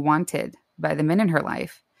prioritize being wanted by the men in her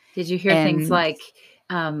life. Did you hear things And like,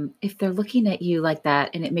 if they're looking at you like that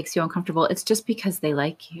and it makes you uncomfortable, it's just because they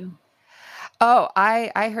like you?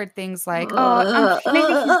 I heard things like,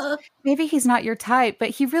 "Oh, maybe he's not your type, but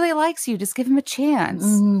he really likes you. Just give him a chance."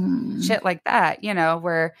 Mm. Shit like that,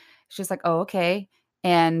 where it's just like, "Oh, okay."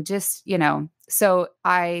 And just, so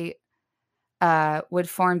I would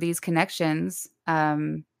form these connections,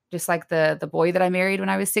 just like the boy that I married when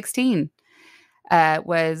I was 16,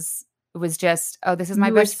 was just, "Oh, this is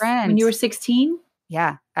my best When friend." you were 16?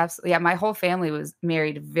 Yeah, absolutely. Yeah, my whole family was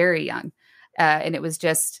married very young. And it was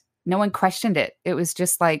just no one questioned it. It was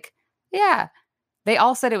just like, yeah, they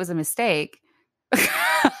all said it was a mistake.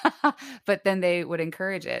 But then they would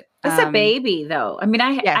encourage it. That's a baby, though. I mean,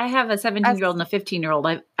 Yeah, I have a 17-year-old and a 15-year-old.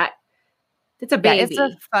 It's a yeah, it's a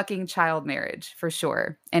baby. fucking child marriage for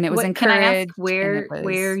sure. And it was What can I ask encouraged, and it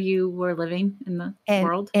where was you were living in the in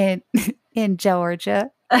world? in in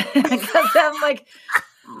Georgia. Because I'm like,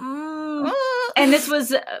 and this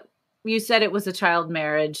was, you said it was a child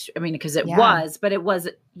marriage. I mean, because it Yeah. was, but it was,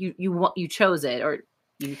 you chose it, or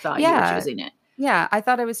you thought you were Yeah. choosing it. Yeah, I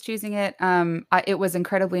thought I was choosing it. It was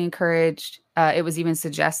incredibly encouraged. It was even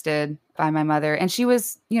suggested by my mother, and she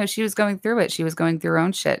was, she was going through it. She was going through her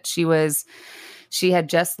own shit. She had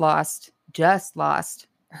just lost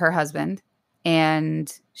her husband,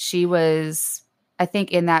 and she was, I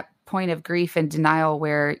think, in that point of grief and denial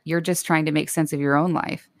where you're just trying to make sense of your own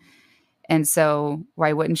life. And so,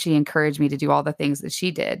 why wouldn't she encourage me to do all the things that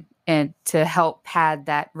she did and to help pad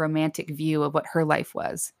that romantic view of what her life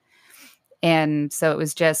was? And so it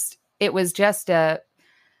was just a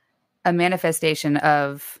manifestation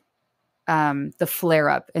of the flare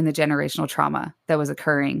up in the generational trauma that was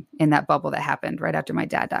occurring in that bubble that happened right after my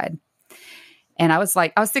dad died. And I was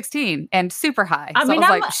 16 and super high. I So mean,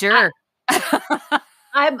 I was like, sure.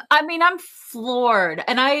 I'm floored,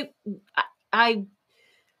 and I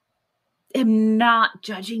am not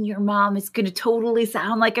judging your mom. It's going to totally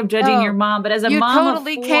sound like I'm judging your mom, but as a you mom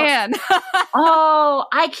totally of 4, can. oh,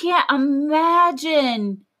 I can't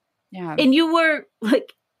imagine. Yeah. And you were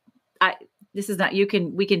like, this is not,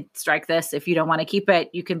 we can strike this. If you don't want to keep it,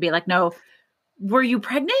 you can be like, no. Were you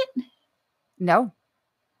pregnant? No.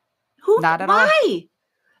 Not at all. Why?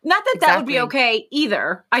 Not that that would be okay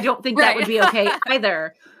either. I don't think that would be okay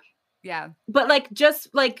either. Yeah. But just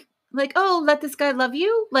oh, let this guy love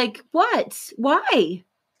you? Like, what? Why?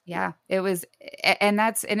 Yeah, it was, and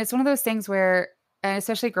it's one of those things where, and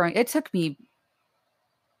especially growing, it took me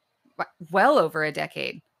well over a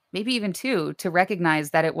decade, maybe even 2, to recognize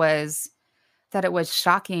that it was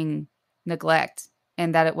shocking neglect,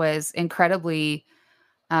 and that it was incredibly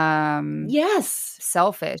yes,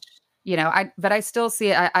 selfish. But I still see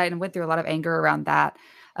it. I went through a lot of anger around that.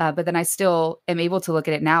 But then I still am able to look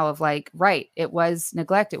at it now of like, right, it was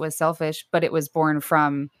neglect, it was selfish, but it was born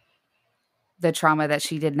from the trauma that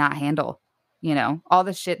she did not handle, all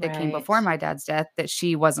the shit that came before my dad's death that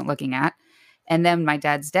she wasn't looking at. And then my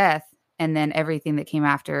dad's death, and then everything that came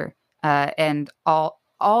after, and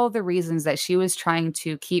all the reasons that she was trying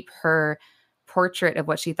to keep her portrait of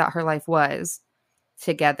what she thought her life was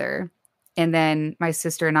together. And then my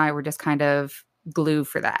sister and I were just kind of glue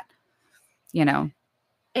for that,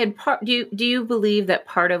 And do you believe that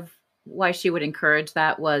part of why she would encourage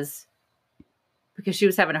that was because she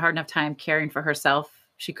was having a hard enough time caring for herself?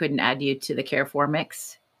 She couldn't add you to the care for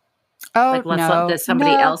mix. Oh, let's let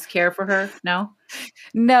somebody else care for her. No,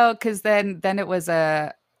 because then it was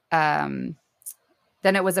a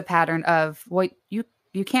pattern of, well, you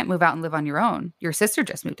can't move out and live on your own. Your sister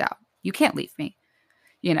just moved out. You can't leave me,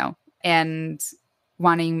 and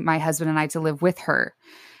wanting my husband and I to live with her.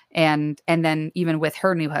 And then even with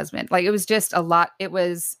her new husband, like, it was just a lot. It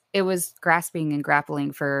was grasping and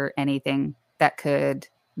grappling for anything that could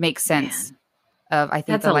make sense of, I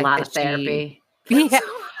think, that's a lot of therapy. Yeah,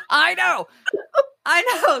 I know.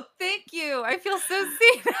 Thank you. I feel so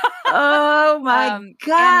seen. Oh my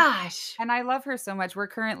gosh. And I love her so much. We're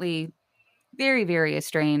currently very, very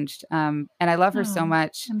estranged. And I love her so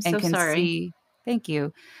much. I'm so and can sorry. see, thank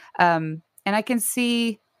you. And I can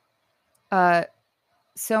see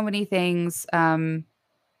so many things,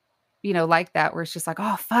 like that, where it's just like,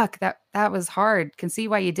 oh, fuck, that was hard. Can see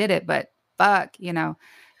why you did it, but fuck,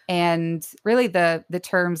 and really the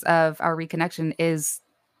terms of our reconnection is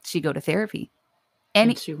she go to therapy,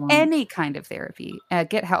 any kind of therapy,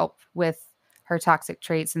 get help with her toxic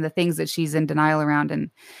traits and the things that she's in denial around.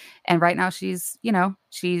 And right now she's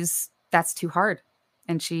that's too hard.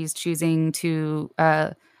 and she's choosing to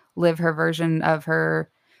live her version of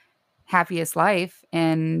her happiest life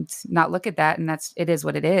and not look at that. And it is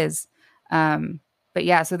what it is. But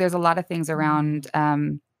yeah, so there's a lot of things around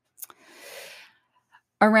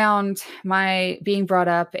my being brought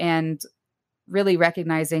up and really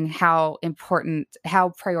recognizing how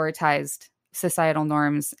prioritized societal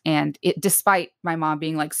norms, and it, despite my mom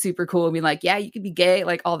being like super cool and being like, yeah, you could be gay,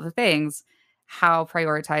 like all the things, how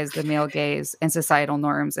prioritized the male gaze and societal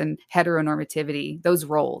norms and heteronormativity, those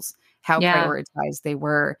roles, how prioritized they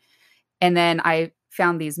were. And then I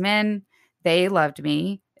found these men, they loved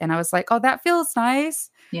me, and I was like, oh, that feels nice.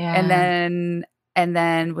 Yeah. And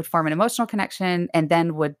then would form an emotional connection, and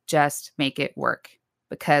then would just make it work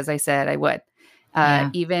because I said I would.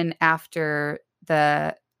 Even after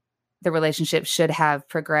the relationship should have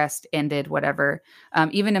progressed, ended, whatever.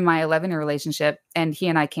 Even in my 11-year relationship, and he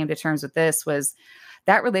and I came to terms with this, was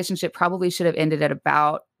that relationship probably should have ended at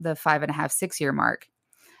about the 5.5, 6-year mark.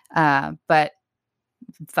 But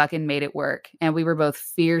fucking made it work. And we were both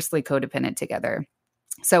fiercely codependent together.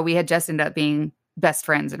 So we had just ended up being best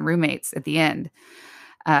friends and roommates at the end.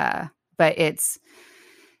 But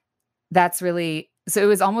that's really, so it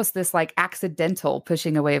was almost this like accidental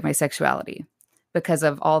pushing away of my sexuality because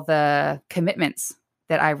of all the commitments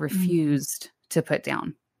that I refused to put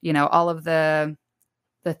down. You know, all of the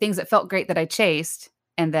things that felt great that I chased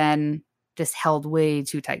and then just held way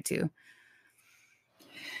too tight to.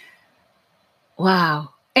 Wow.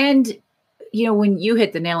 And, you know, when you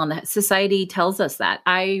hit the nail on the head, society tells us that.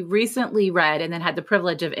 I recently read and then had the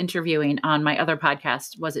privilege of interviewing on my other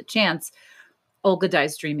podcast, Was It Chance? Olga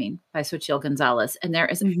Dies Dreaming by Xochitl Gonzalez. And there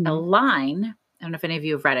is a line, I don't know if any of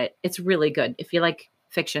you have read it. It's really good. If you like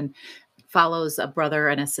fiction, follows a brother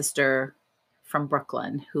and a sister from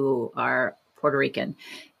Brooklyn who are Puerto Rican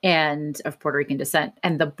and of Puerto Rican descent.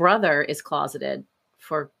 And the brother is closeted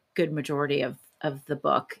for good majority of the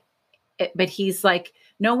book. But he's like,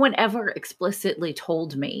 no one ever explicitly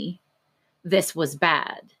told me this was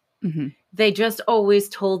bad. They just always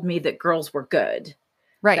told me that girls were good.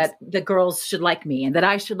 Right. That the girls should like me and that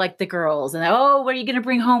I should like the girls. And, oh, where are you going to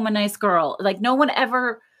bring home a nice girl? Like no one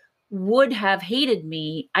ever would have hated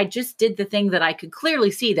me. I just did the thing that I could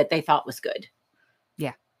clearly see that they thought was good.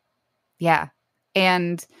 Yeah. Yeah.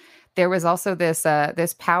 And there was also this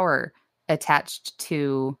power attached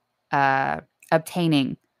to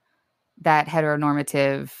obtaining that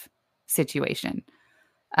heteronormative situation.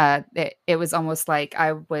 It was almost like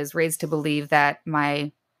I was raised to believe that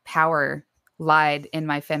my power lied in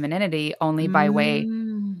my femininity only by way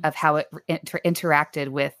of how it interacted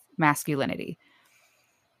with masculinity.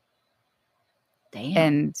 Damn.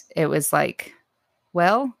 And it was like,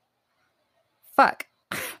 well, fuck.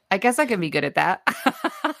 I guess I can be good at that.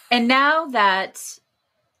 And now that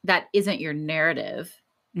isn't your narrative,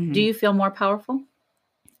 do you feel more powerful?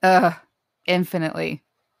 Infinitely.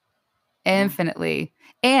 Infinitely.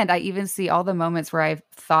 And I even see all the moments where I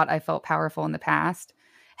thought I felt powerful in the past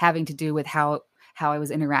having to do with how I was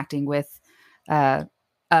interacting with a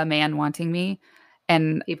man wanting me.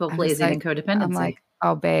 And people pleasing and codependency. I'm like,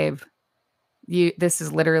 oh, babe, this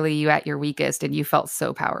is literally you at your weakest and you felt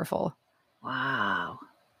so powerful. Wow.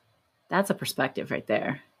 That's a perspective right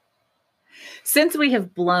there. Since we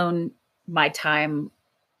have blown my time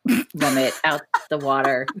limit out the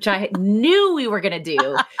water, which I knew we were going to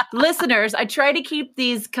do. Listeners, I try to keep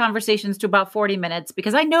these conversations to about 40 minutes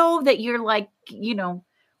because I know that you're like, you know,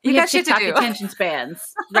 we have TikTok attention spans,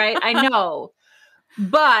 right? I know,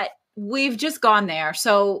 but we've just gone there.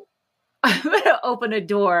 So I'm going to open a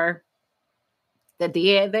door that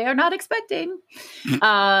they are not expecting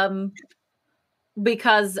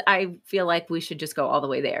because I feel like we should just go all the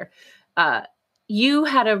way there. You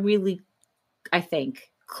had a really, I think,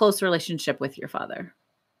 close relationship with your father.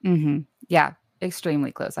 Yeah,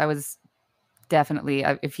 extremely close. I was definitely,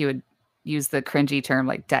 if you would use the cringy term,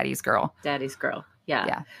 like daddy's girl. Daddy's girl.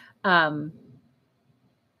 Yeah.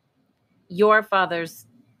 Your father's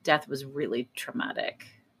death was really traumatic.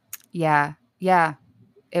 Yeah.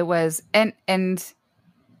 It was, and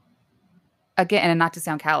again, and not to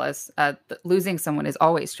sound callous, losing someone is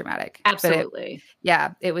always traumatic. Absolutely.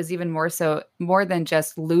 It was even more so, more than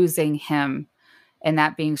just losing him and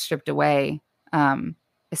that being stripped away,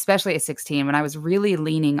 especially at 16, when I was really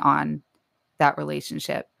leaning on that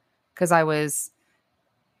relationship. Because I was,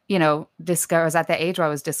 you know, I was at that age where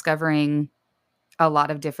I was discovering a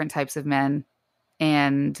lot of different types of men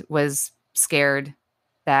and was scared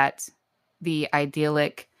that the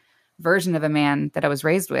idyllic version of a man that I was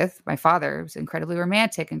raised with, my father, was incredibly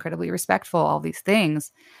romantic, incredibly respectful, all these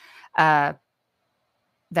things, that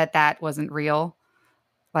wasn't real.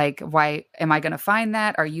 Like, why am I going to find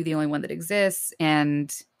that? Are you the only one that exists?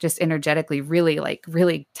 And just energetically,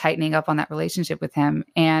 really tightening up on that relationship with him.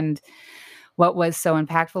 And what was so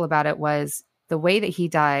impactful about it was the way that he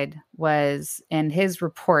died was in his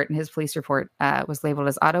police report, was labeled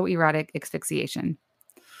as autoerotic asphyxiation.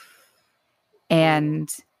 And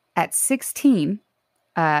at 16,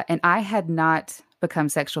 and I had not become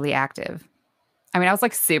sexually active. I mean, I was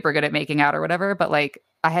like super good at making out or whatever, but like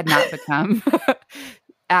I had not become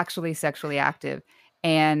actually sexually active.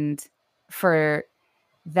 And for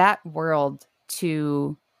that world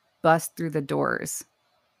to bust through the doors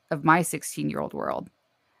of my 16-year-old world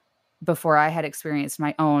before I had experienced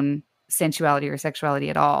my own sensuality or sexuality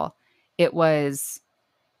at all, it was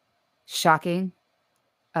shocking.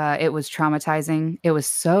 It was traumatizing. It was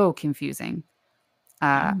so confusing.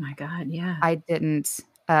 Oh my God. Yeah. I didn't,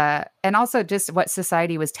 and also just what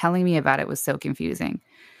society was telling me about it was so confusing,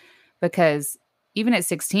 because even at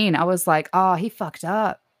 16, I was like, oh, he fucked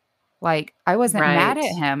up. Like, I wasn't mad at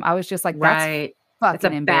him. I was just like, that's Right. It's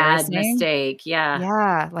fucking a bad embarrassing. mistake. Yeah.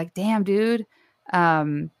 Yeah. Like, damn, dude.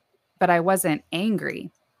 But I wasn't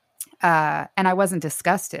angry. And I wasn't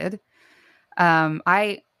disgusted.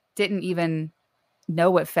 I didn't even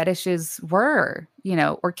know what fetishes were,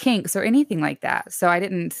 or kinks or anything like that. So I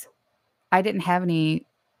didn't have any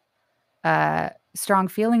strong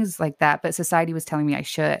feelings like that, but society was telling me I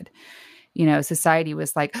should. Society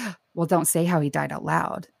was like, well, don't say how he died out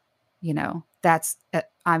loud. That's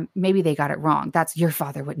maybe they got it wrong. That's your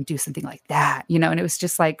father wouldn't do something like that, and it was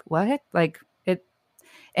just like, what? Like it.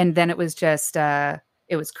 And then it was just, it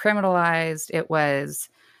was criminalized. It was,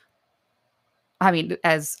 I mean,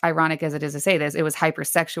 as ironic as it is to say this, it was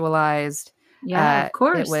hypersexualized. Yeah, of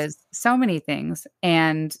course. It was so many things.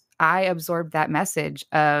 And I absorbed that message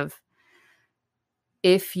of,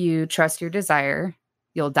 if you trust your desire,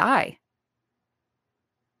 you'll die.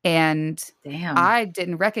 And Damn. I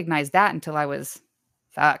didn't recognize that until I was,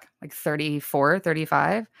 like 34,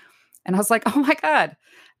 35. And I was like, oh my God,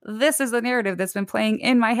 this is the narrative that's been playing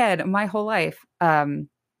in my head my whole life.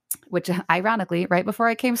 Which ironically, right before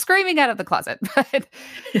I came screaming out of the closet. But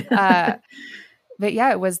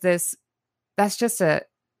yeah, it was this, that's just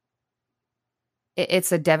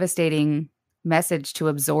it's a devastating message to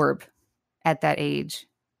absorb at that age.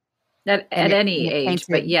 At any age, painted,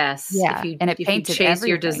 but yes, yeah, if you chase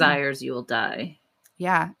your desires, you will die.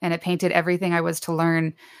 Yeah, and it painted everything I was to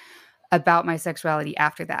learn about my sexuality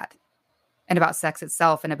after that, and about sex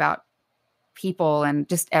itself, and about people, and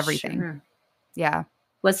just everything. Sure. Yeah.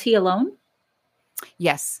 Was he alone?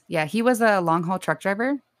 Yes. Yeah, he was a long haul truck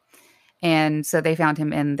driver, and so they found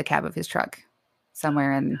him in the cab of his truck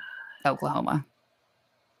somewhere in Oklahoma.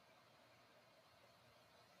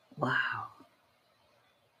 Wow.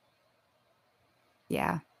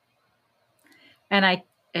 Yeah.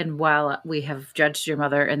 And while we have judged your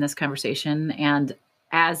mother in this conversation, and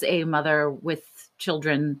as a mother with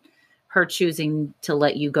children, her choosing to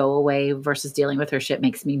let you go away versus dealing with her shit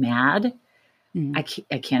makes me mad. Mm. I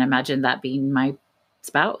can't imagine that being my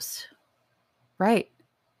spouse. Right.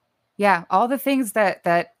 Yeah. All the things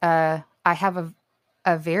that I have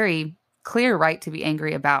a very clear right to be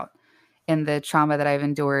angry about in the trauma that I've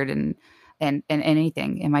endured and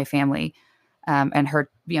anything in my family, and her,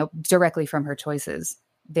 directly from her choices.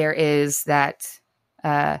 There is that,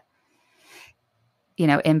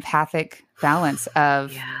 empathic balance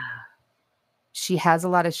of, she has a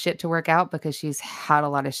lot of shit to work out because she's had a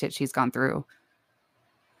lot of shit she's gone through.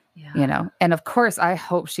 Yeah. And of course, I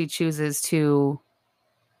hope she chooses to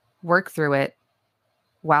work through it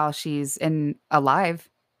while she's alive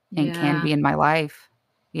and can be in my life,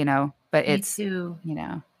 but Me too.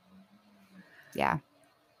 Yeah.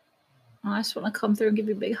 I just want to come through and give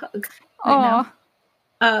you a big hug.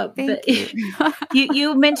 Oh, thank you.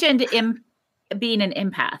 You mentioned being an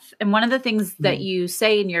empath. And one of the things that you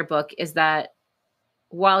say in your book is that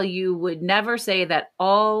while you would never say that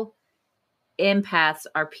all empaths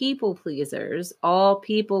are people pleasers, all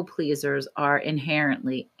people pleasers are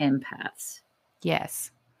inherently empaths.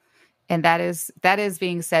 Yes. And that is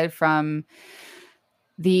being said from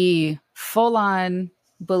the full on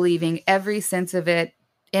believing every sense of it,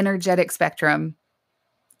 energetic spectrum,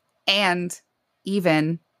 and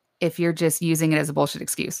even if you're just using it as a bullshit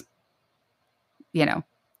excuse,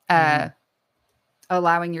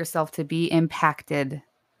 allowing yourself to be impacted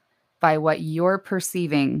by what you're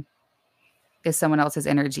perceiving is someone else's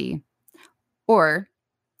energy. Or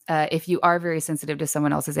if you are very sensitive to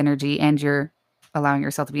someone else's energy and you're allowing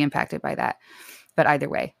yourself to be impacted by that. But either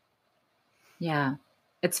way. Yeah.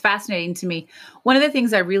 It's fascinating to me. One of the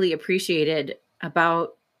things I really appreciated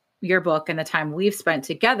about your book and the time we've spent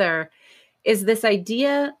together is this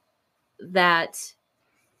idea that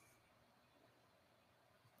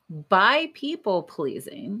by people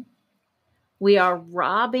pleasing, we are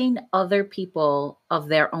robbing other people of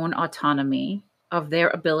their own autonomy, of their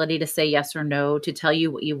ability to say yes or no, to tell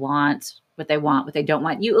you what you want, what they don't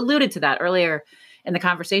want. You alluded to that earlier in the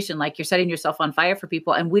conversation, like you're setting yourself on fire for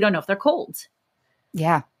people and we don't know if they're cold.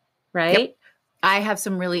 Yeah. Right. Yep. I have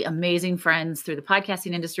some really amazing friends through the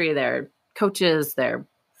podcasting industry. They're coaches, they're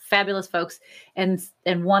fabulous folks. And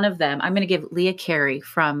one of them, I'm going to give Leah Carey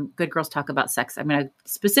from Good Girls Talk About Sex. I'm going to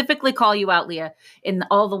specifically call you out, Leah, in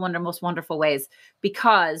all the most wonderful ways,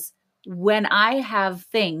 because when I have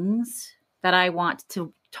things that I want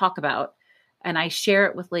to talk about and I share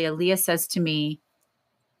it with Leah, Leah says to me,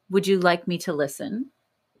 would you like me to listen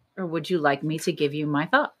or would you like me to give you my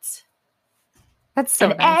thoughts? That's so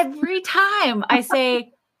and nice. Every time I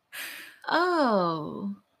say,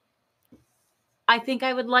 oh, I think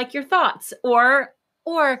I would like your thoughts, or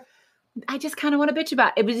I just kind of want to bitch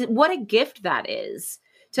about it. What a gift that is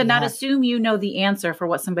to not assume you know the answer for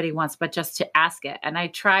what somebody wants, but just to ask it. And I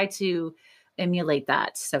try to emulate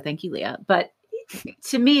that. So thank you, Leah. But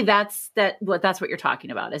to me, that's what you're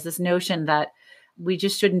talking about, is this notion that we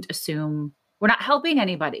just shouldn't assume. We're not helping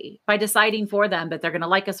anybody by deciding for them that they're going to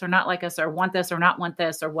like us or not like us, or want this or not want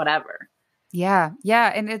this, or whatever. Yeah.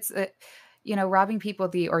 Yeah. And it's, robbing people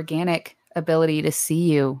the organic ability to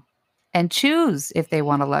see you and choose if they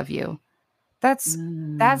want to love you. That's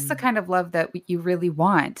the kind of love that you really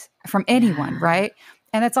want from anyone, right?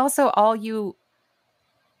 And it's also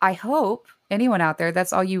I hope anyone out there,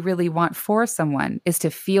 that's all you really want for someone, is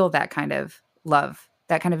to feel that kind of love,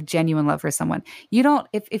 that kind of genuine love for someone. You don't,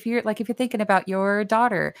 if you're thinking about your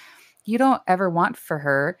daughter, you don't ever want for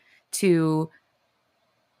her to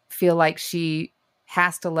feel like she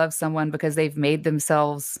has to love someone because they've made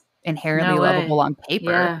themselves inherently lovable on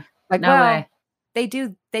paper. Yeah. Like, way. They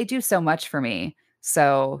do so much for me,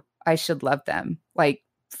 so I should love them. Like,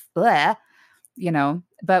 bleh,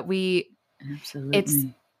 but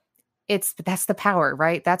absolutely. That's the power,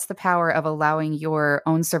 right? That's the power of allowing your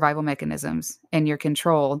own survival mechanisms and your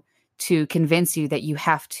control to convince you that you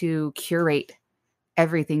have to curate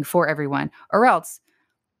everything for everyone, or else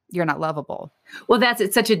you're not lovable. Well,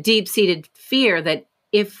 it's such a deep-seated fear that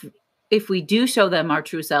if we do show them our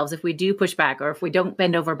true selves, if we do push back, or if we don't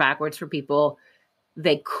bend over backwards for people,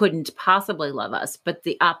 they couldn't possibly love us. But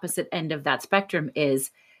the opposite end of that spectrum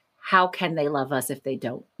is, how can they love us if they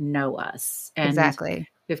don't know us? And exactly.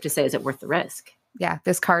 We have to say, is it worth the risk? Yeah.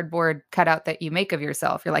 This cardboard cutout that you make of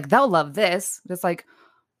yourself, you're like, they'll love this. It's like,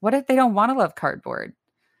 what if they don't want to love cardboard?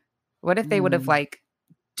 What if they would have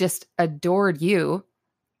just adored you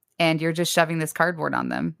and you're just shoving this cardboard on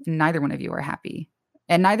them? And neither one of you are happy.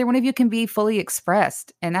 And neither one of you can be fully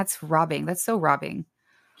expressed. And that's robbing. That's so robbing.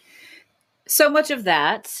 So much of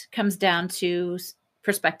that comes down to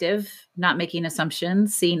perspective, not making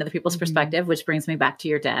assumptions, seeing other people's perspective, which brings me back to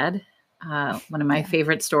your dad. One of my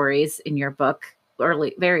favorite stories in your book,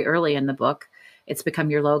 very early in the book. It's become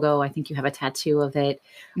your logo. I think you have a tattoo of it,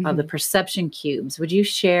 of the perception cubes. Would you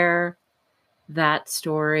share that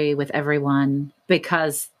story with everyone?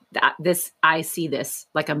 Because I see this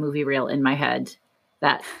like a movie reel in my head,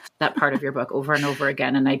 that part of your book over and over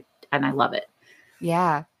again. And I love it.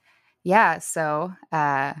 Yeah. Yeah. So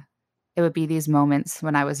it would be these moments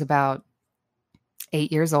when I was about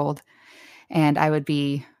 8 years old, and I would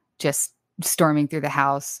be just storming through the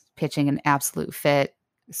house, pitching an absolute fit,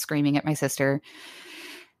 screaming at my sister.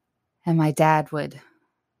 And my dad would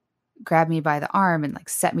grab me by the arm and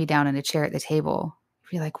set me down in a chair at the table.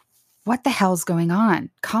 Be like, what the hell's going on?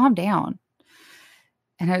 Calm down.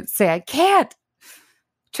 And I would say, I can't.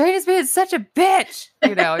 Trade has been such a bitch.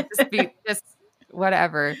 Just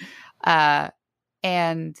whatever.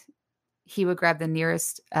 And he would grab the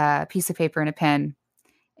nearest piece of paper and a pen,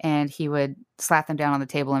 and he would slap them down on the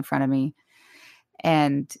table in front of me.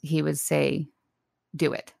 And he would say,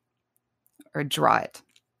 do it, or draw it.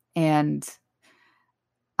 And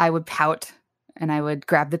I would pout, and I would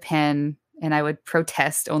grab the pen, and I would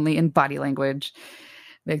protest only in body language.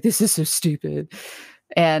 Like, this is so stupid.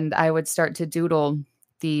 And I would start to doodle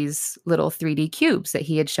these little 3D cubes that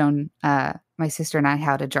he had shown my sister and I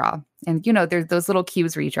how to draw. And, there's those little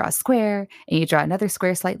cubes where you draw a square and you draw another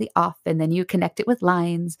square slightly off, and then you connect it with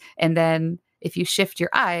lines. And then if you shift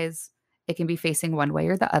your eyes, it can be facing one way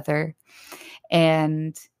or the other.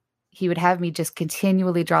 And he would have me just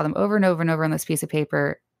continually draw them over and over and over on this piece of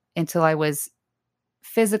paper until I was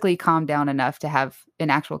physically calmed down enough to have an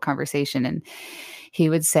actual conversation. And he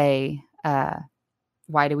would say,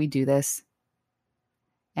 why do we do this?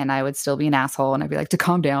 And I would still be an asshole, and I'd be like, to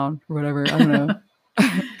calm down or whatever. I don't know.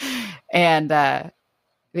 And but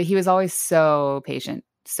he was always so patient,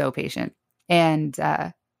 so patient. And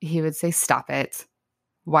he would say, "Stop it.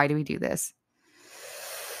 Why do we do this?"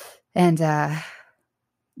 And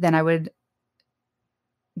then I would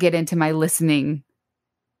get into my listening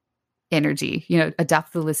energy,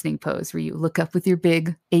 adopt the listening pose where you look up with your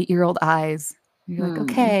big 8-year-old eyes. You're like,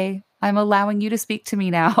 okay, I'm allowing you to speak to me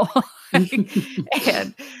now.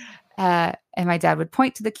 and my dad would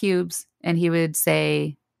point to the cubes and he would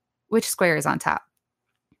say, which square is on top?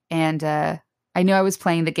 And I knew I was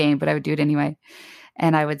playing the game, but I would do it anyway.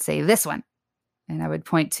 And I would say this one. And I would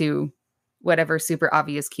point to whatever super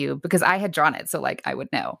obvious cube because I had drawn it. So like I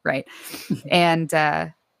would know. Right.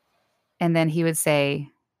 And then he would say,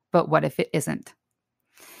 but what if it isn't?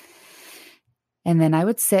 And then I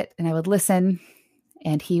would sit and I would listen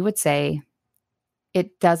and he would say,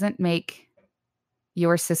 it doesn't make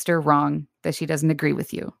your sister wrong that she doesn't agree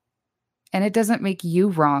with you. And it doesn't make you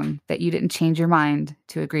wrong that you didn't change your mind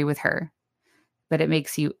to agree with her. But it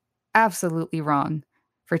makes you absolutely wrong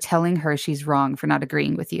for telling her she's wrong for not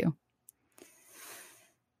agreeing with you.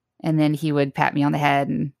 And then he would pat me on the head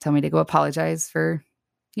and tell me to go apologize for,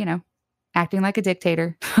 acting like a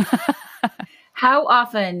dictator. How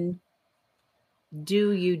often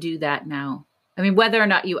do you do that now? I mean, whether or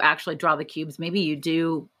not you actually draw the cubes, maybe you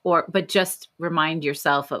do, but just remind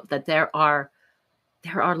yourself that there are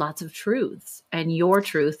lots of truths and your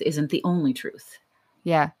truth isn't the only truth.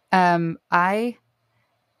 Yeah. And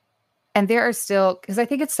there are still, because I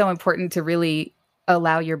think it's so important to really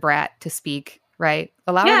allow your brat to speak, right?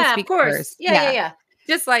 Allow her to speak of course. first. Yeah.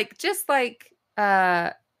 Just like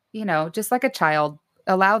a child,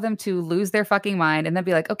 allow them to lose their fucking mind and then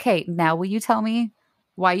be like, okay, now will you tell me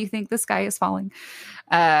why you think the sky is falling?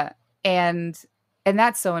 And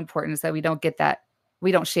that's so important, is that we don't get that.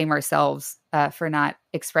 We don't shame ourselves for not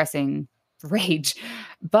expressing rage,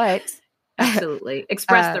 but absolutely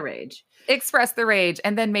express the rage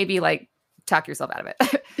and then maybe like talk yourself out of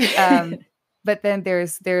it. But then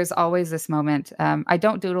there's always this moment. I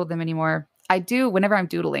don't doodle them anymore. I do whenever I'm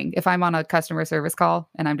doodling. If I'm on a customer service call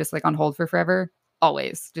and I'm just like on hold for forever,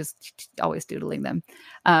 always doodling them.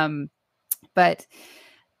 But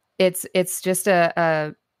it's just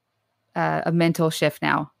a mental shift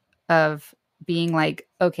now of being like,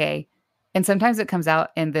 okay. And sometimes it comes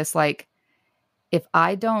out in this, like, if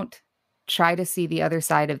I don't try to see the other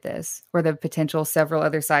side of this or the potential several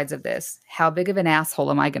other sides of this, how big of an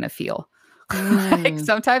asshole am I going to feel? Like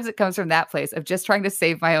sometimes it comes from that place of just trying to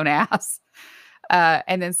save my own ass.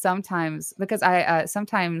 And then sometimes, because I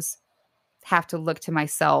sometimes have to look to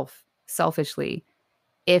myself selfishly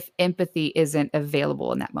if empathy isn't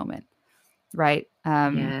available in that moment. Right.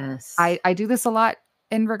 Yes. I do this a lot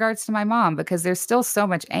in regards to my mom because there's still so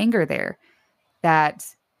much anger there that,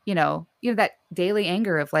 that daily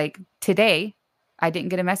anger of like, today I didn't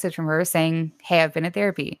get a message from her saying, hey, I've been at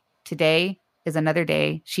therapy. Today is another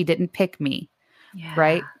day. She didn't pick me. Yeah.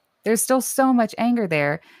 Right. There's still so much anger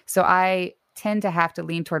there. So I tend to have to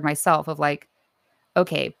lean toward myself of like,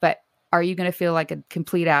 okay, but are you going to feel like a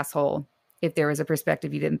complete asshole if there was a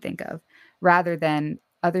perspective you didn't think of, rather than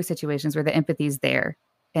other situations where the empathy is there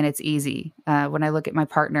and it's easy. When I look at my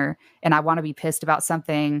partner and I want to be pissed about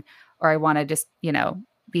something, or I want to just,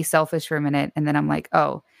 be selfish for a minute. And then I'm like,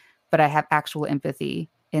 oh, but I have actual empathy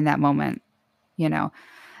in that moment,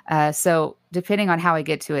 So depending on how I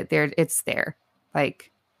get to it, it's there.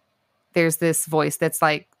 Like there's this voice that's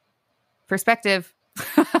like, perspective.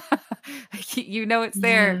 It's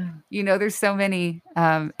there. There's so many.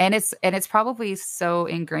 And it's probably so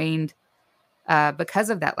ingrained because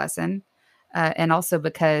of that lesson. And also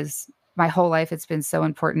because my whole life it's been so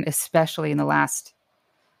important, especially in the last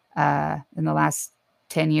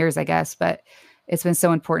 10 years, I guess. But it's been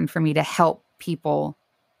so important for me to help people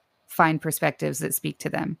find perspectives that speak to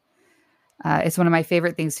them. It's one of my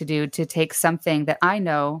favorite things to do, to take something that I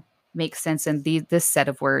know makes sense in this set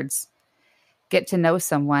of words, get to know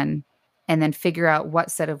someone, and then figure out what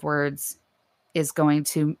set of words is going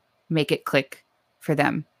to make it click for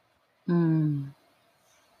them.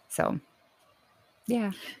 So,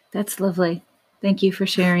 yeah. That's lovely. Thank you for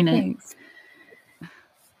sharing it. Thanks.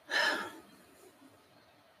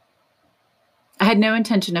 I had no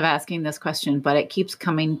intention of asking this question, but it keeps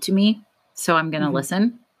coming to me, so I'm going to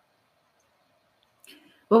listen.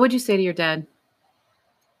 What would you say to your dad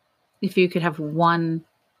if you could have one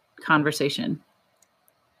conversation?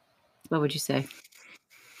 What would you say?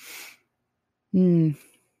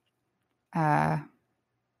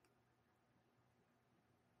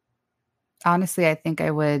 Honestly, I think I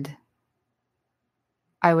would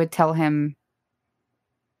tell him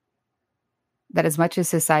that as much as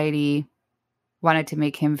society wanted to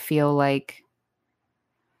make him feel like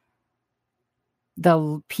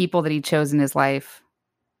the people that he chose in his life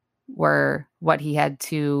were what he had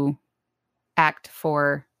to act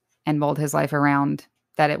for and mold his life around,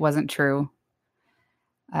 that it wasn't true,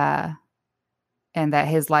 and that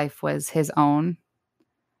his life was his own.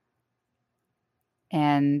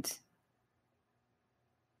 And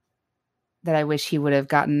that I wish he would have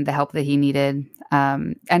gotten the help that he needed.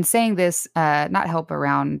 And saying this, not help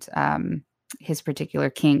around his particular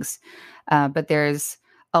kinks, but there's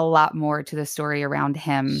a lot more to the story around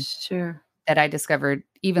him Sure. that I discovered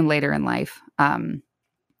even later in life.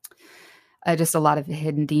 Just a lot of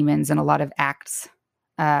hidden demons and a lot of acts.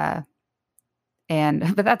 But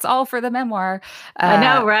that's all for the memoir. I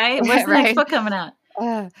know, right? Where's the next right? book coming out?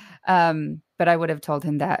 But I would have told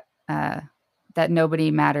him that that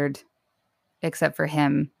nobody mattered except for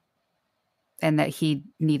him, and that he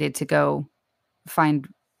needed to go find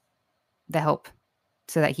the help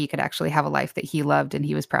so that he could actually have a life that he loved and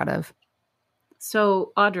he was proud of.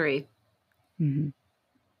 So, Ahdri, Mm-hmm.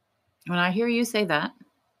 when I hear you say that,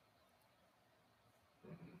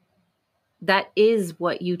 that is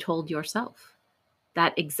what you told yourself.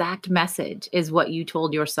 That exact message is what you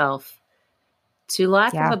told yourself. To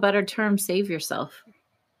lack of a better term, save yourself.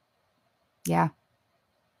 Yeah.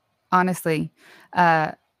 Honestly.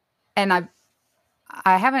 And I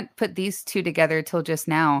haven't put these two together till just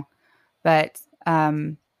now, but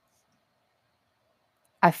I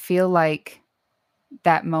feel like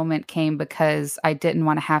that moment came because I didn't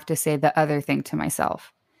want to have to say the other thing to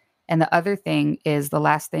myself. And the other thing is the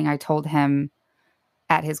last thing I told him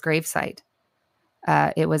at his gravesite.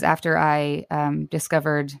 It was after I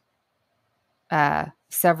discovered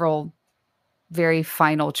several very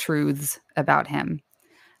final truths about him,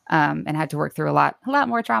 and had to work through a lot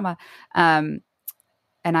more trauma. And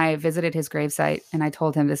I visited his gravesite and I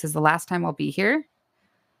told him, this is the last time I'll be here.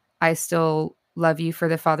 I still love you for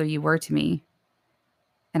the father you were to me.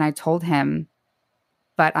 And I told him,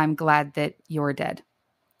 but I'm glad that you're dead.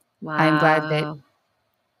 Wow. I'm glad that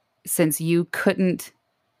since you couldn't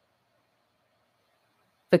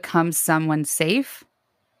become someone safe,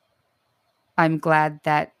 I'm glad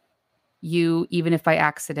that you, even if by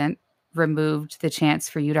accident, removed the chance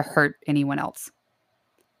for you to hurt anyone else.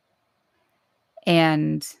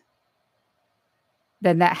 And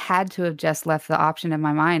then that had to have just left the option in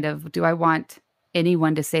my mind of, do I want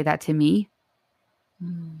anyone to say that to me?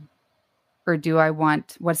 Or do I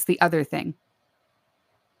want, what's the other thing?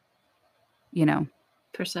 You know?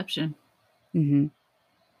 Perception. Mm-hmm.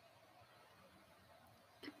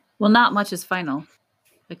 Well, not much is final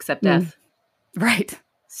except death. Right.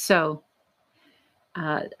 So,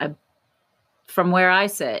 from where I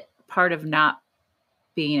sit, part of not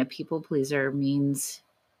being a people pleaser means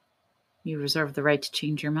you reserve the right to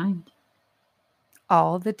change your mind.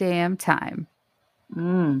 All the damn time.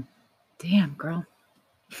 Damn, girl.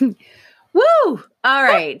 Woo! All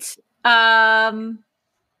right.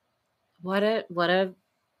 What a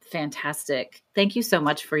fantastic. Thank you so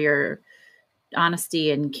much for your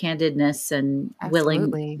honesty and candidness and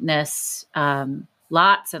willingness.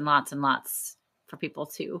 Lots and lots and lots for people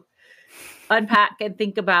to unpack and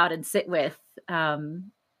think about and sit with.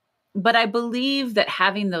 But I believe that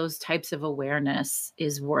having those types of awareness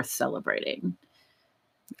is worth celebrating.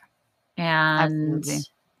 And Absolutely.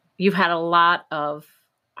 You've had a lot of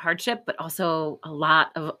hardship, but also a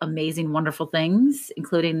lot of amazing, wonderful things,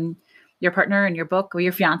 including your partner and your book, or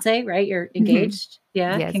your fiance, right? You're engaged.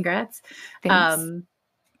 Yeah. Yes. Congrats. Thanks.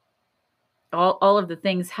 All of the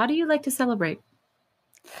things. How do you like to celebrate?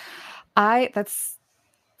 That's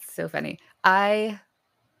so funny. I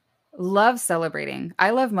love celebrating.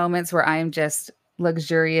 I love moments where I'm just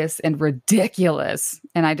luxurious and ridiculous.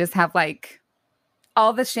 And I just have like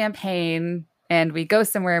all the champagne and we go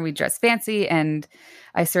somewhere and we dress fancy. And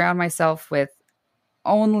I surround myself with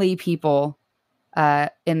only people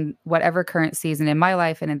in whatever current season in my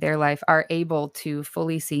life and in their life are able to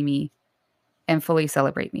fully see me and fully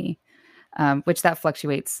celebrate me, which that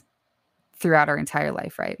fluctuates throughout our entire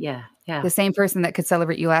life, right? Yeah. Yeah. The same person that could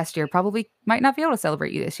celebrate you last year probably might not be able to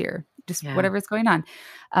celebrate you this year, just whatever is going on.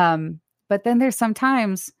 But then there's some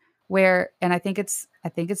times where, and I think it's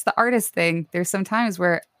the artist thing. There's some times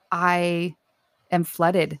where I am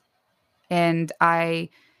flooded and I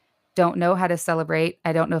don't know how to celebrate.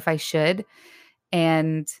 I don't know if I should.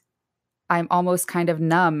 And I'm almost kind of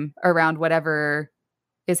numb around whatever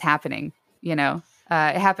is happening, you know?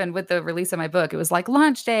 It happened with the release of my book. It was like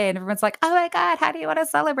launch day and everyone's like, oh my God, how do you want to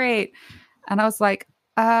celebrate? And I was like,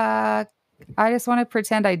 I just want to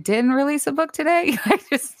pretend I didn't release a book today.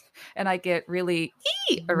 And I get really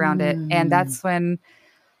around it. And that's when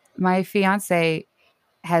My fiance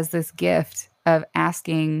has this gift of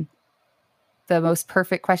asking the most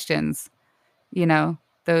perfect questions,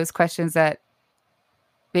 those questions that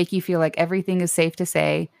make you feel like everything is safe to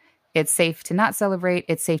say. It's safe to not celebrate.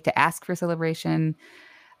 It's safe to ask for celebration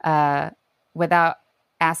without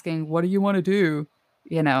asking, what do you want to do?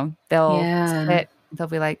 They'll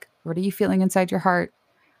be like, what are you feeling inside your heart?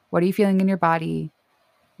 What are you feeling in your body?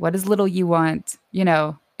 What is little you want?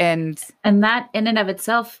 And that in and of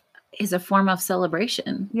itself is a form of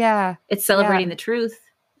celebration. Yeah. It's celebrating the truth.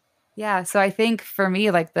 Yeah. So I think for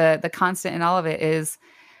me, like the constant in all of it is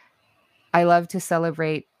I love to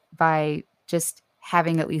celebrate by just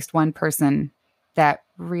having at least one person that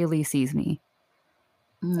really sees me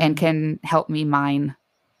and can help me mine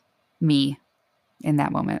me in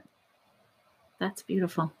that moment. That's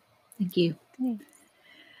beautiful. Thank you. Thanks.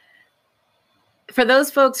 For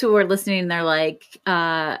those folks who are listening, they're like,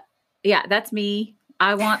 yeah, that's me.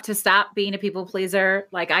 I want to stop being a people pleaser.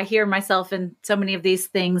 Like, I hear myself in so many of these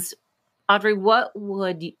things. Ahdri, what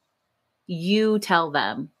would you tell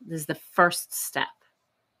them is the first step?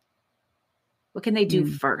 What can they do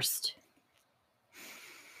first? I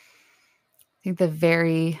think the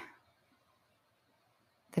very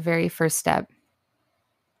first step,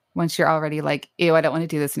 once you're already like, ew, I don't want to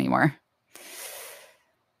do this anymore.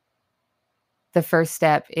 The first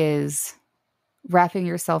step is wrapping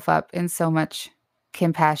yourself up in so much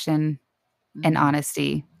compassion and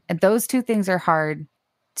honesty. And those two things are hard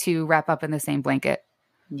to wrap up in the same blanket.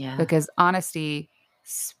 Yeah. Because honesty,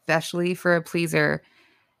 especially for a pleaser,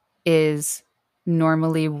 is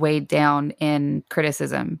normally weighed down in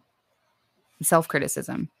criticism,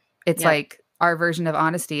 self-criticism. It's like our version of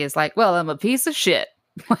honesty is like, well, I'm a piece of shit.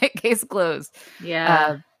 Like, case closed.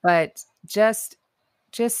 Yeah. But just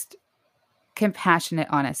compassionate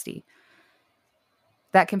honesty.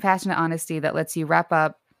 That compassionate honesty that lets you wrap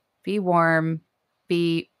up, be warm,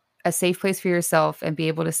 be a safe place for yourself, and be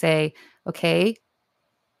able to say, okay,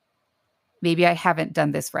 maybe I haven't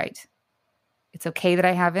done this right. It's okay that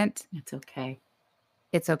I haven't. It's okay.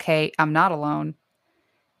 It's okay. I'm not alone.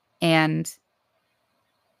 And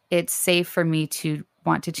it's safe for me to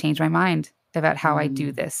want to change my mind about how I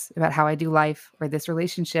do this, about how I do life or this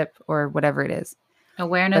relationship or whatever it is.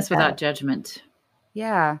 Awareness without judgment.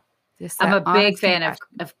 Yeah. I'm a big fan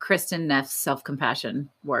of Kristen Neff's self-compassion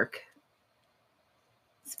work.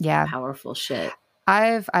 It's powerful shit.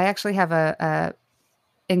 I actually have a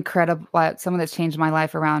incredible, someone that's changed my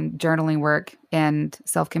life around journaling work and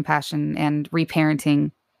self-compassion and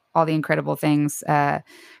reparenting, all the incredible things. Her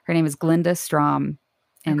name is Glinda Strom,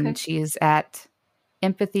 and she's at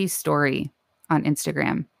Empathy Story on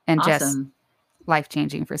Instagram, and just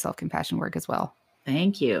life-changing for self-compassion work as well.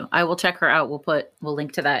 Thank you. I will check her out. We'll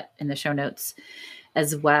link to that in the show notes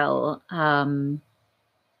as well. How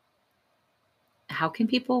can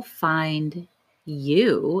people find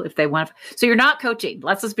you if they want to? So you're not coaching.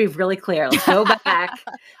 Let's just be really clear. Let's go back.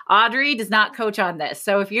 Ahdri does not coach on this.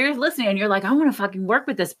 So if you're listening and you're like, I want to fucking work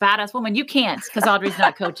with this badass woman, you can't, because Ahdri's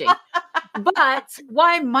not coaching. But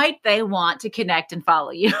why might they want to connect and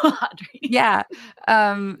follow you, Ahdri? Yeah.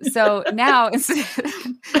 So now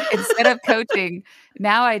instead of coaching,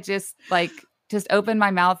 now I just open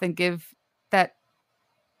my mouth and give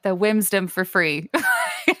the whimsdom for free.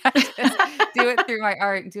 Do it through my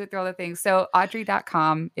art, do it through all the things. So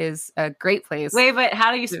Ahdri.com is a great place. Wait, but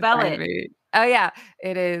how do you spell it? Me. Oh yeah.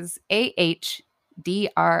 It is AHDRI.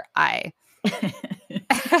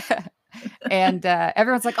 And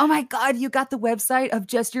everyone's like, oh my God, you got the website of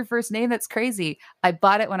just your first name? That's crazy. I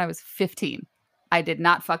bought it when I was 15. I did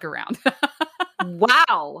not fuck around.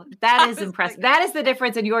 Wow. That is impressive. That is the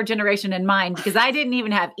difference in your generation and mine, because I didn't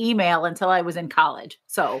even have email until I was in college.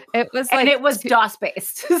 So it was DOS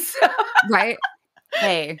based. So. Right.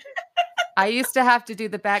 Hey, I used to have to do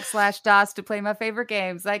the /DOS to play my favorite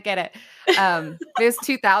games. I get it. It was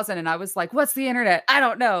 2000 and I was like, what's the internet? I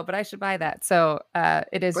don't know, but I should buy that. So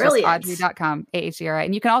it is Brilliant. just Ahdri.com, AHDRI.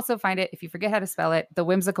 And you can also find it, if you forget how to spell it, the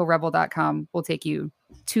whimsicalrebel.com will take you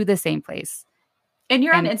to the same place. And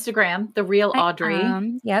you're on Instagram, The Real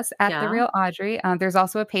Ahdri. Yes, at The Real Ahdri. There's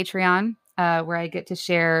also a Patreon where I get to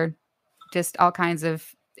share just all kinds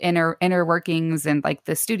of inner workings and like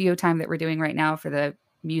the studio time that we're doing right now for the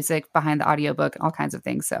music behind the audiobook, all kinds of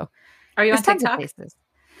things. So are you on TikTok?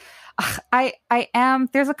 I am.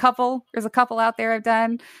 There's a couple out there I've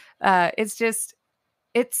done. They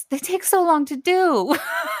take so long to do.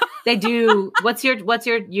 They do. What's your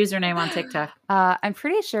username on TikTok? I'm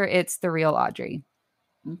pretty sure it's The Real Ahdri.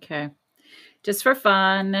 Okay. Just for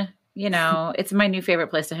fun, it's my new favorite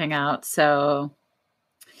place to hang out. So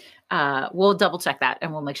We'll double check that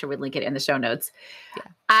and we'll make sure we link it in the show notes. Yeah.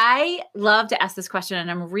 I love to ask this question and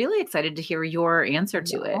I'm really excited to hear your answer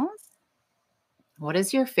to it. What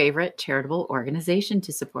is your favorite charitable organization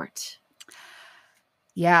to support?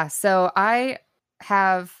 Yeah. So I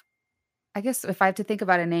guess if I have to think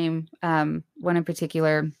about a name, one in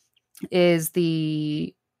particular is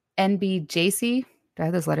the NBJC. Do I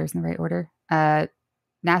have those letters in the right order?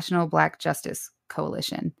 National Black Justice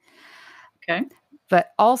Coalition. Okay.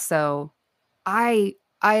 But also I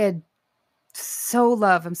had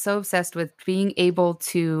I'm so obsessed with being able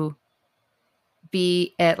to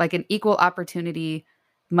be at like an equal opportunity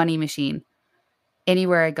money machine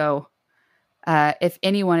anywhere I go. If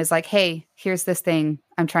anyone is like, hey, here's this thing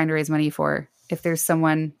I'm trying to raise money for. If there's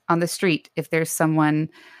someone on the street, if there's someone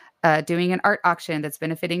doing an art auction that's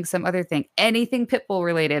benefiting some other thing, anything Pitbull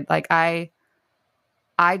related, like I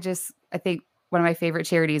think one of my favorite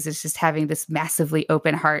charities is just having this massively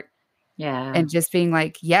open heart. Yeah. And just being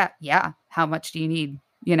like, yeah. How much do you need?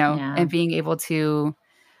 And being able to,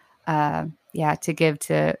 to give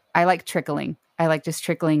to, I like trickling. I like just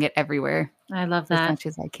trickling it everywhere. I love that. As much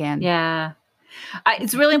as I can. Yeah.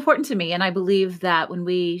 It's really important to me. And I believe that when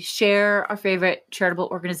we share our favorite charitable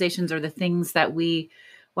organizations or the things that we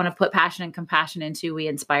want to put passion and compassion into, we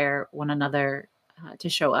inspire one another to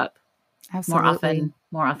show up Absolutely. more often,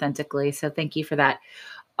 more authentically. So thank you for that.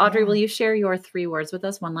 Ahdri, will you share your 3 words with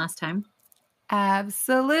us one last time?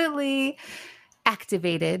 Absolutely.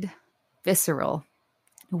 Activated, visceral,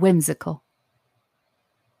 whimsical.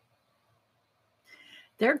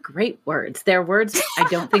 They're great words. They're words I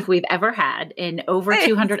don't think we've ever had in over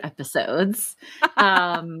 200 episodes.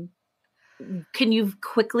 Can you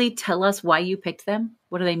quickly tell us why you picked them?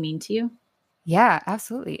 What do they mean to you? Yeah,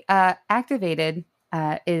 absolutely. Activated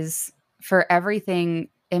is for everything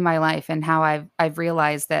in my life and how I've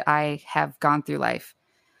realized that I have gone through life.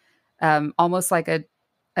 Almost like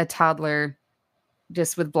a toddler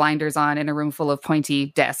just with blinders on in a room full of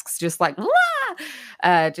pointy desks, just like,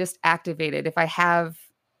 just activated. If I have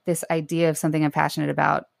this idea of something I'm passionate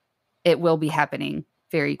about, it will be happening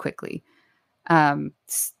very quickly. And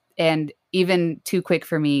even too quick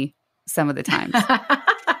for me some of the times.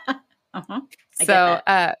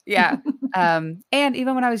 And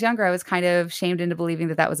even when I was younger, I was kind of shamed into believing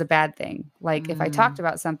that was a bad thing. Like if I talked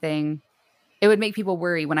about something, it would make people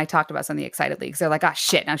worry when I talked about something excitedly because they're like, oh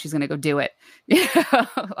shit, now she's going to go do it.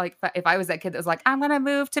 Like if I was that kid that was like, I'm going to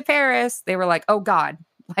move to Paris, they were like, oh God,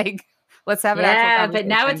 like let's have an actual conversation.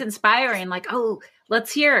 But now it's inspiring. Like, oh,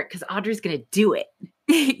 let's hear it because Audrey's going to do it.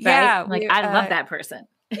 Yeah. Right? Like I love that person.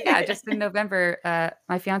 Yeah. Just in November,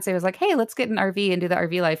 my fiance was like, hey, let's get an RV and do the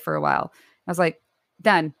RV life for a while. I was like,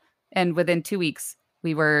 done. And within 2 weeks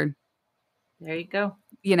we were, there you go.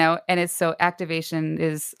 And it's so activation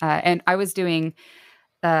is, and I was doing,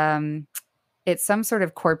 it's some sort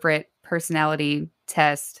of corporate personality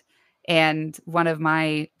test. And one of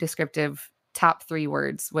my descriptive top 3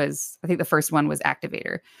 words was, I think the first one was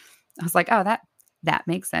activator. I was like, oh, that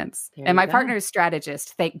makes sense. And my partner is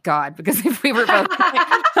strategist. Thank God. Because if we were both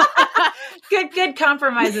good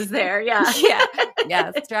compromises there. Yeah.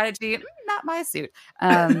 Yeah. Strategy, not my suit.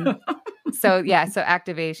 So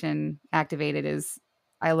activated is,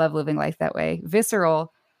 I love living life that way.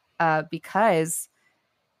 Visceral, because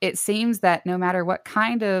it seems that no matter what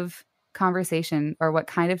kind of conversation or what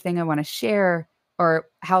kind of thing I want to share or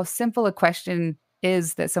how simple a question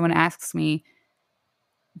is that someone asks me,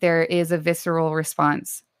 there is a visceral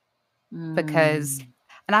response because,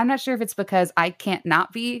 and I'm not sure if it's because I can't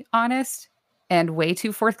not be honest and way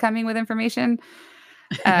too forthcoming with information,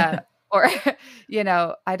 or,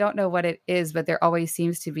 I don't know what it is, but there always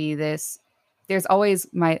seems to be this. There's always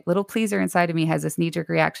my little pleaser inside of me has this knee-jerk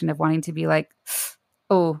reaction of wanting to be like,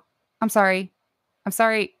 oh, I'm sorry.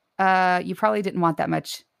 You probably didn't want that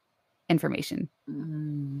much information,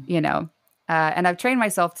 and I've trained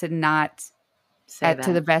myself to not,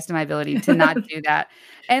 to the best of my ability, to not do that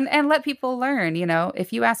and let people learn.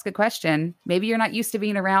 If you ask a question, maybe you're not used to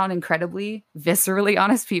being around incredibly viscerally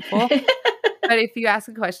honest people, but if you ask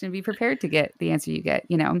a question, be prepared to get the answer you get,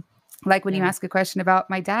 like when you ask a question about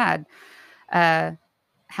my dad,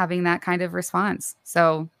 having that kind of response.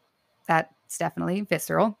 So that's definitely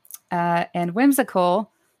visceral, and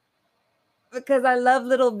whimsical because I love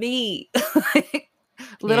little me.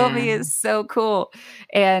 Little me is so cool.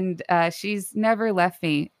 And she's never left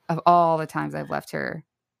me of all the times I've left her.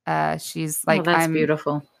 She's like, that's I'm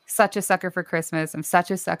beautiful. Such a sucker for Christmas. I'm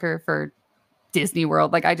such a sucker for Disney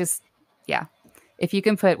World. Like if you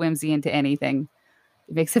can put whimsy into anything,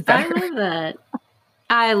 it makes it better. I love that.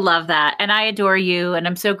 I love that. And I adore you. And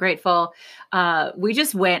I'm so grateful. We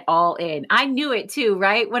just went all in. I knew it too,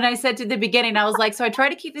 right? When I said to the beginning, I was like, so I try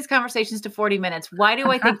to keep these conversations to 40 minutes. Why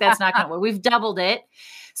do I think that's not going to work? We've doubled it.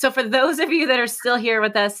 So for those of you that are still here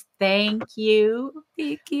with us, thank you.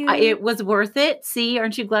 Thank you. It was worth it. See,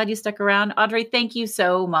 aren't you glad you stuck around? Ahdri, thank you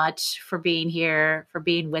so much for being here, for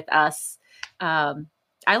being with us.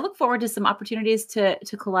 I look forward to some opportunities to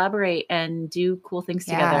collaborate and do cool things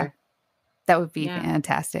together. That would be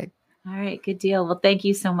fantastic. All right, good deal. Well, thank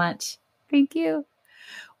you so much. Thank you.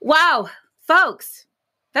 Wow, folks,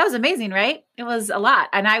 that was amazing, right? It was a lot.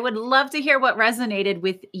 And I would love to hear what resonated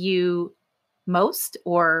with you most,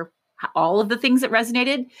 or all of the things that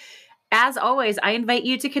resonated. As always, I invite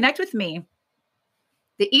you to connect with me.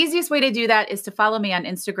 The easiest way to do that is to follow me on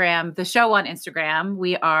Instagram, the show on Instagram.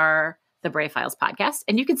 We are the Brave Files Podcast,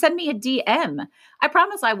 and you can send me a DM. I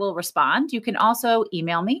promise I will respond. You can also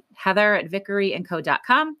email me,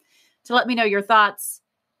 heather@vickeryandco.com, to let me know your thoughts,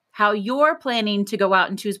 how you're planning to go out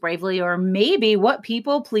and choose bravely, or maybe what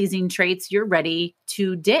people-pleasing traits you're ready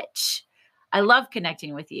to ditch. I love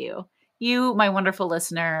connecting with you. You, my wonderful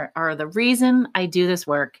listener, are the reason I do this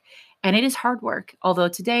work, and it is hard work, although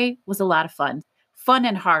today was a lot of fun. Fun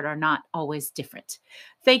and hard are not always different.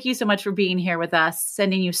 Thank you so much for being here with us,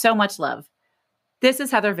 sending you so much love. This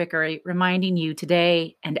is Heather Vickery, reminding you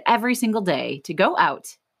today and every single day to go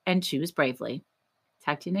out and choose bravely.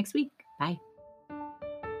 Talk to you next week. Bye.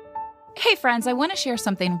 Hey friends, I want to share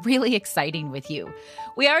something really exciting with you.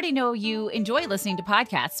 We already know you enjoy listening to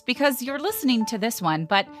podcasts because you're listening to this one,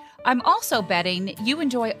 but I'm also betting you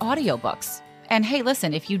enjoy audiobooks. And hey,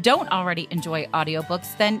 listen, if you don't already enjoy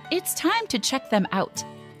audiobooks, then it's time to check them out.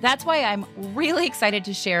 That's why I'm really excited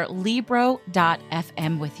to share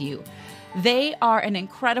Libro.fm with you. They are an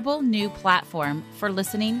incredible new platform for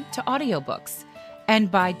listening to audiobooks. And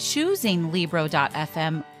by choosing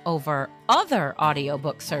Libro.fm over other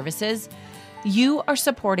audiobook services, you are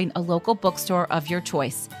supporting a local bookstore of your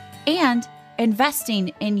choice and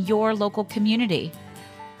investing in your local community.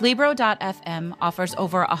 Libro.fm offers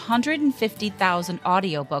over 150,000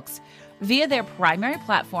 audiobooks via their primary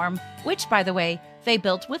platform, which, by the way, they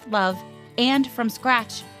built with love and from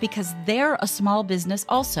scratch because they're a small business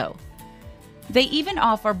also. They even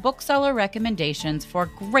offer bookseller recommendations for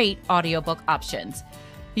great audiobook options.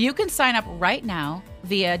 You can sign up right now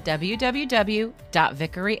via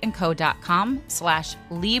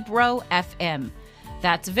www.vickeryandco.com/LibroFM.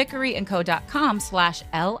 That's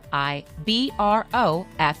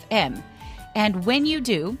vickeryandco.com/LIBROFM. And when you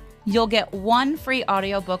do, you'll get one free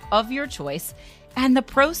audiobook of your choice, and the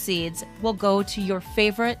proceeds will go to your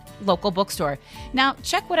favorite local bookstore. Now,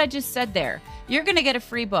 check what I just said there. You're going to get a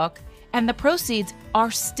free book, and the proceeds are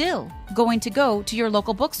still going to go to your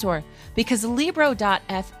local bookstore because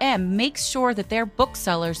Libro.fm makes sure that their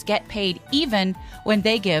booksellers get paid even when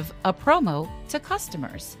they give a promo to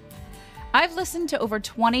customers. I've listened to over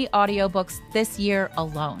 20 audiobooks this year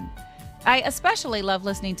alone. I especially love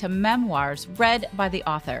listening to memoirs read by the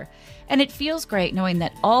author, and it feels great knowing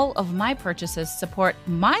that all of my purchases support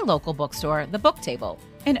my local bookstore, The Book Table,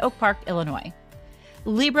 in Oak Park, Illinois.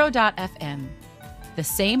 Libro.fm. The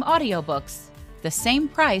same audiobooks, the same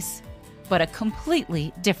price, but a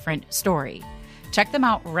completely different story. Check them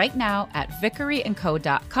out right now at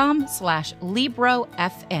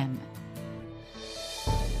vickeryandco.com/LibroFM.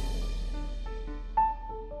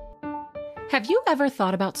 Have you ever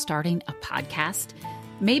thought about starting a podcast?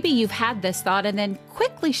 Maybe you've had this thought and then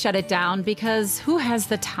quickly shut it down because who has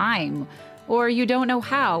the time? Or you don't know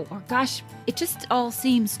how, or gosh, it just all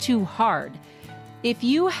seems too hard. If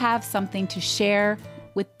you have something to share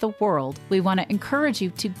with the world, we want to encourage you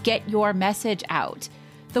to get your message out.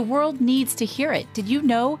 The world needs to hear it. Did you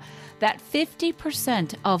know that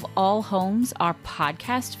 50% of all homes are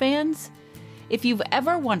podcast fans? If you've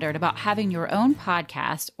ever wondered about having your own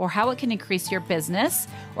podcast or how it can increase your business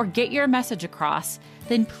or get your message across,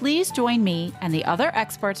 then please join me and the other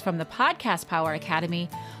experts from the Podcast Power Academy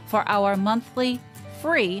for our monthly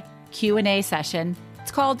free Q&A session. It's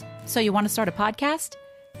called So You Want to Start a Podcast?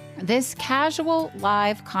 This casual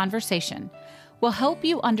live conversation will help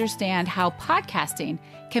you understand how podcasting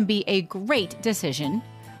can be a great decision,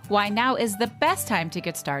 why now is the best time to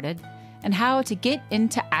get started, and how to get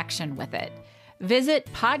into action with it. Visit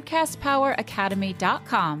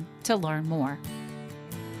podcastpoweracademy.com to learn more.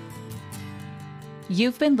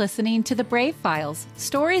 You've been listening to The Brave Files,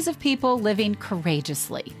 stories of people living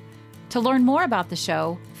courageously. To learn more about the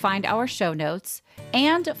show, find our show notes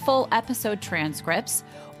and full episode transcripts,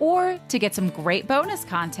 or to get some great bonus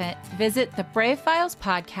content, visit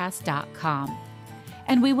thebravefilespodcast.com.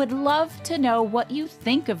 And we would love to know what you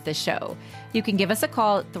think of the show. You can give us a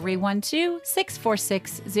call at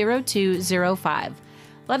 312-646-0205.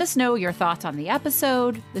 Let us know your thoughts on the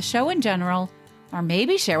episode, the show in general, or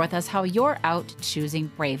maybe share with us how you're out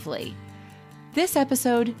choosing bravely. This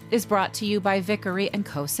episode is brought to you by Vickery &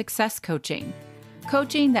 Co. Success Coaching.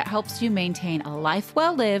 Coaching that helps you maintain a life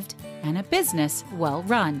well lived and a business well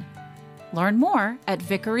run. Learn more at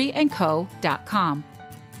vickeryandco.com.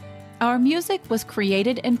 Our music was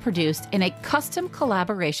created and produced in a custom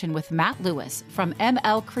collaboration with Matt Lewis from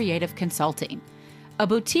ML Creative Consulting, a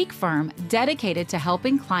boutique firm dedicated to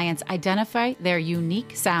helping clients identify their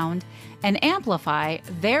unique sound and amplify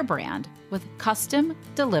their brand with custom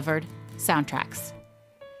delivered soundtracks.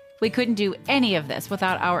 We couldn't do any of this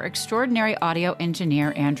without our extraordinary audio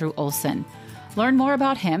engineer, Andrew Olson. Learn more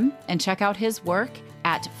about him and check out his work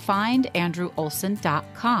at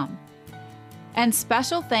findandrewolson.com. And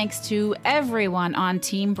special thanks to everyone on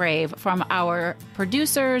Team Brave, from our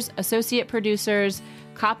producers, associate producers,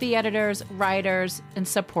 copy editors, writers, and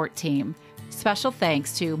support team. Special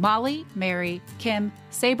thanks to Molly, Mary, Kim,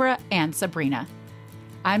 Sabra, and Sabrina.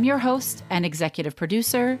 I'm your host and executive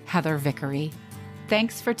producer, Heather Vickery.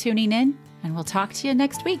 Thanks for tuning in, and we'll talk to you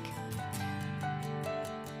next week.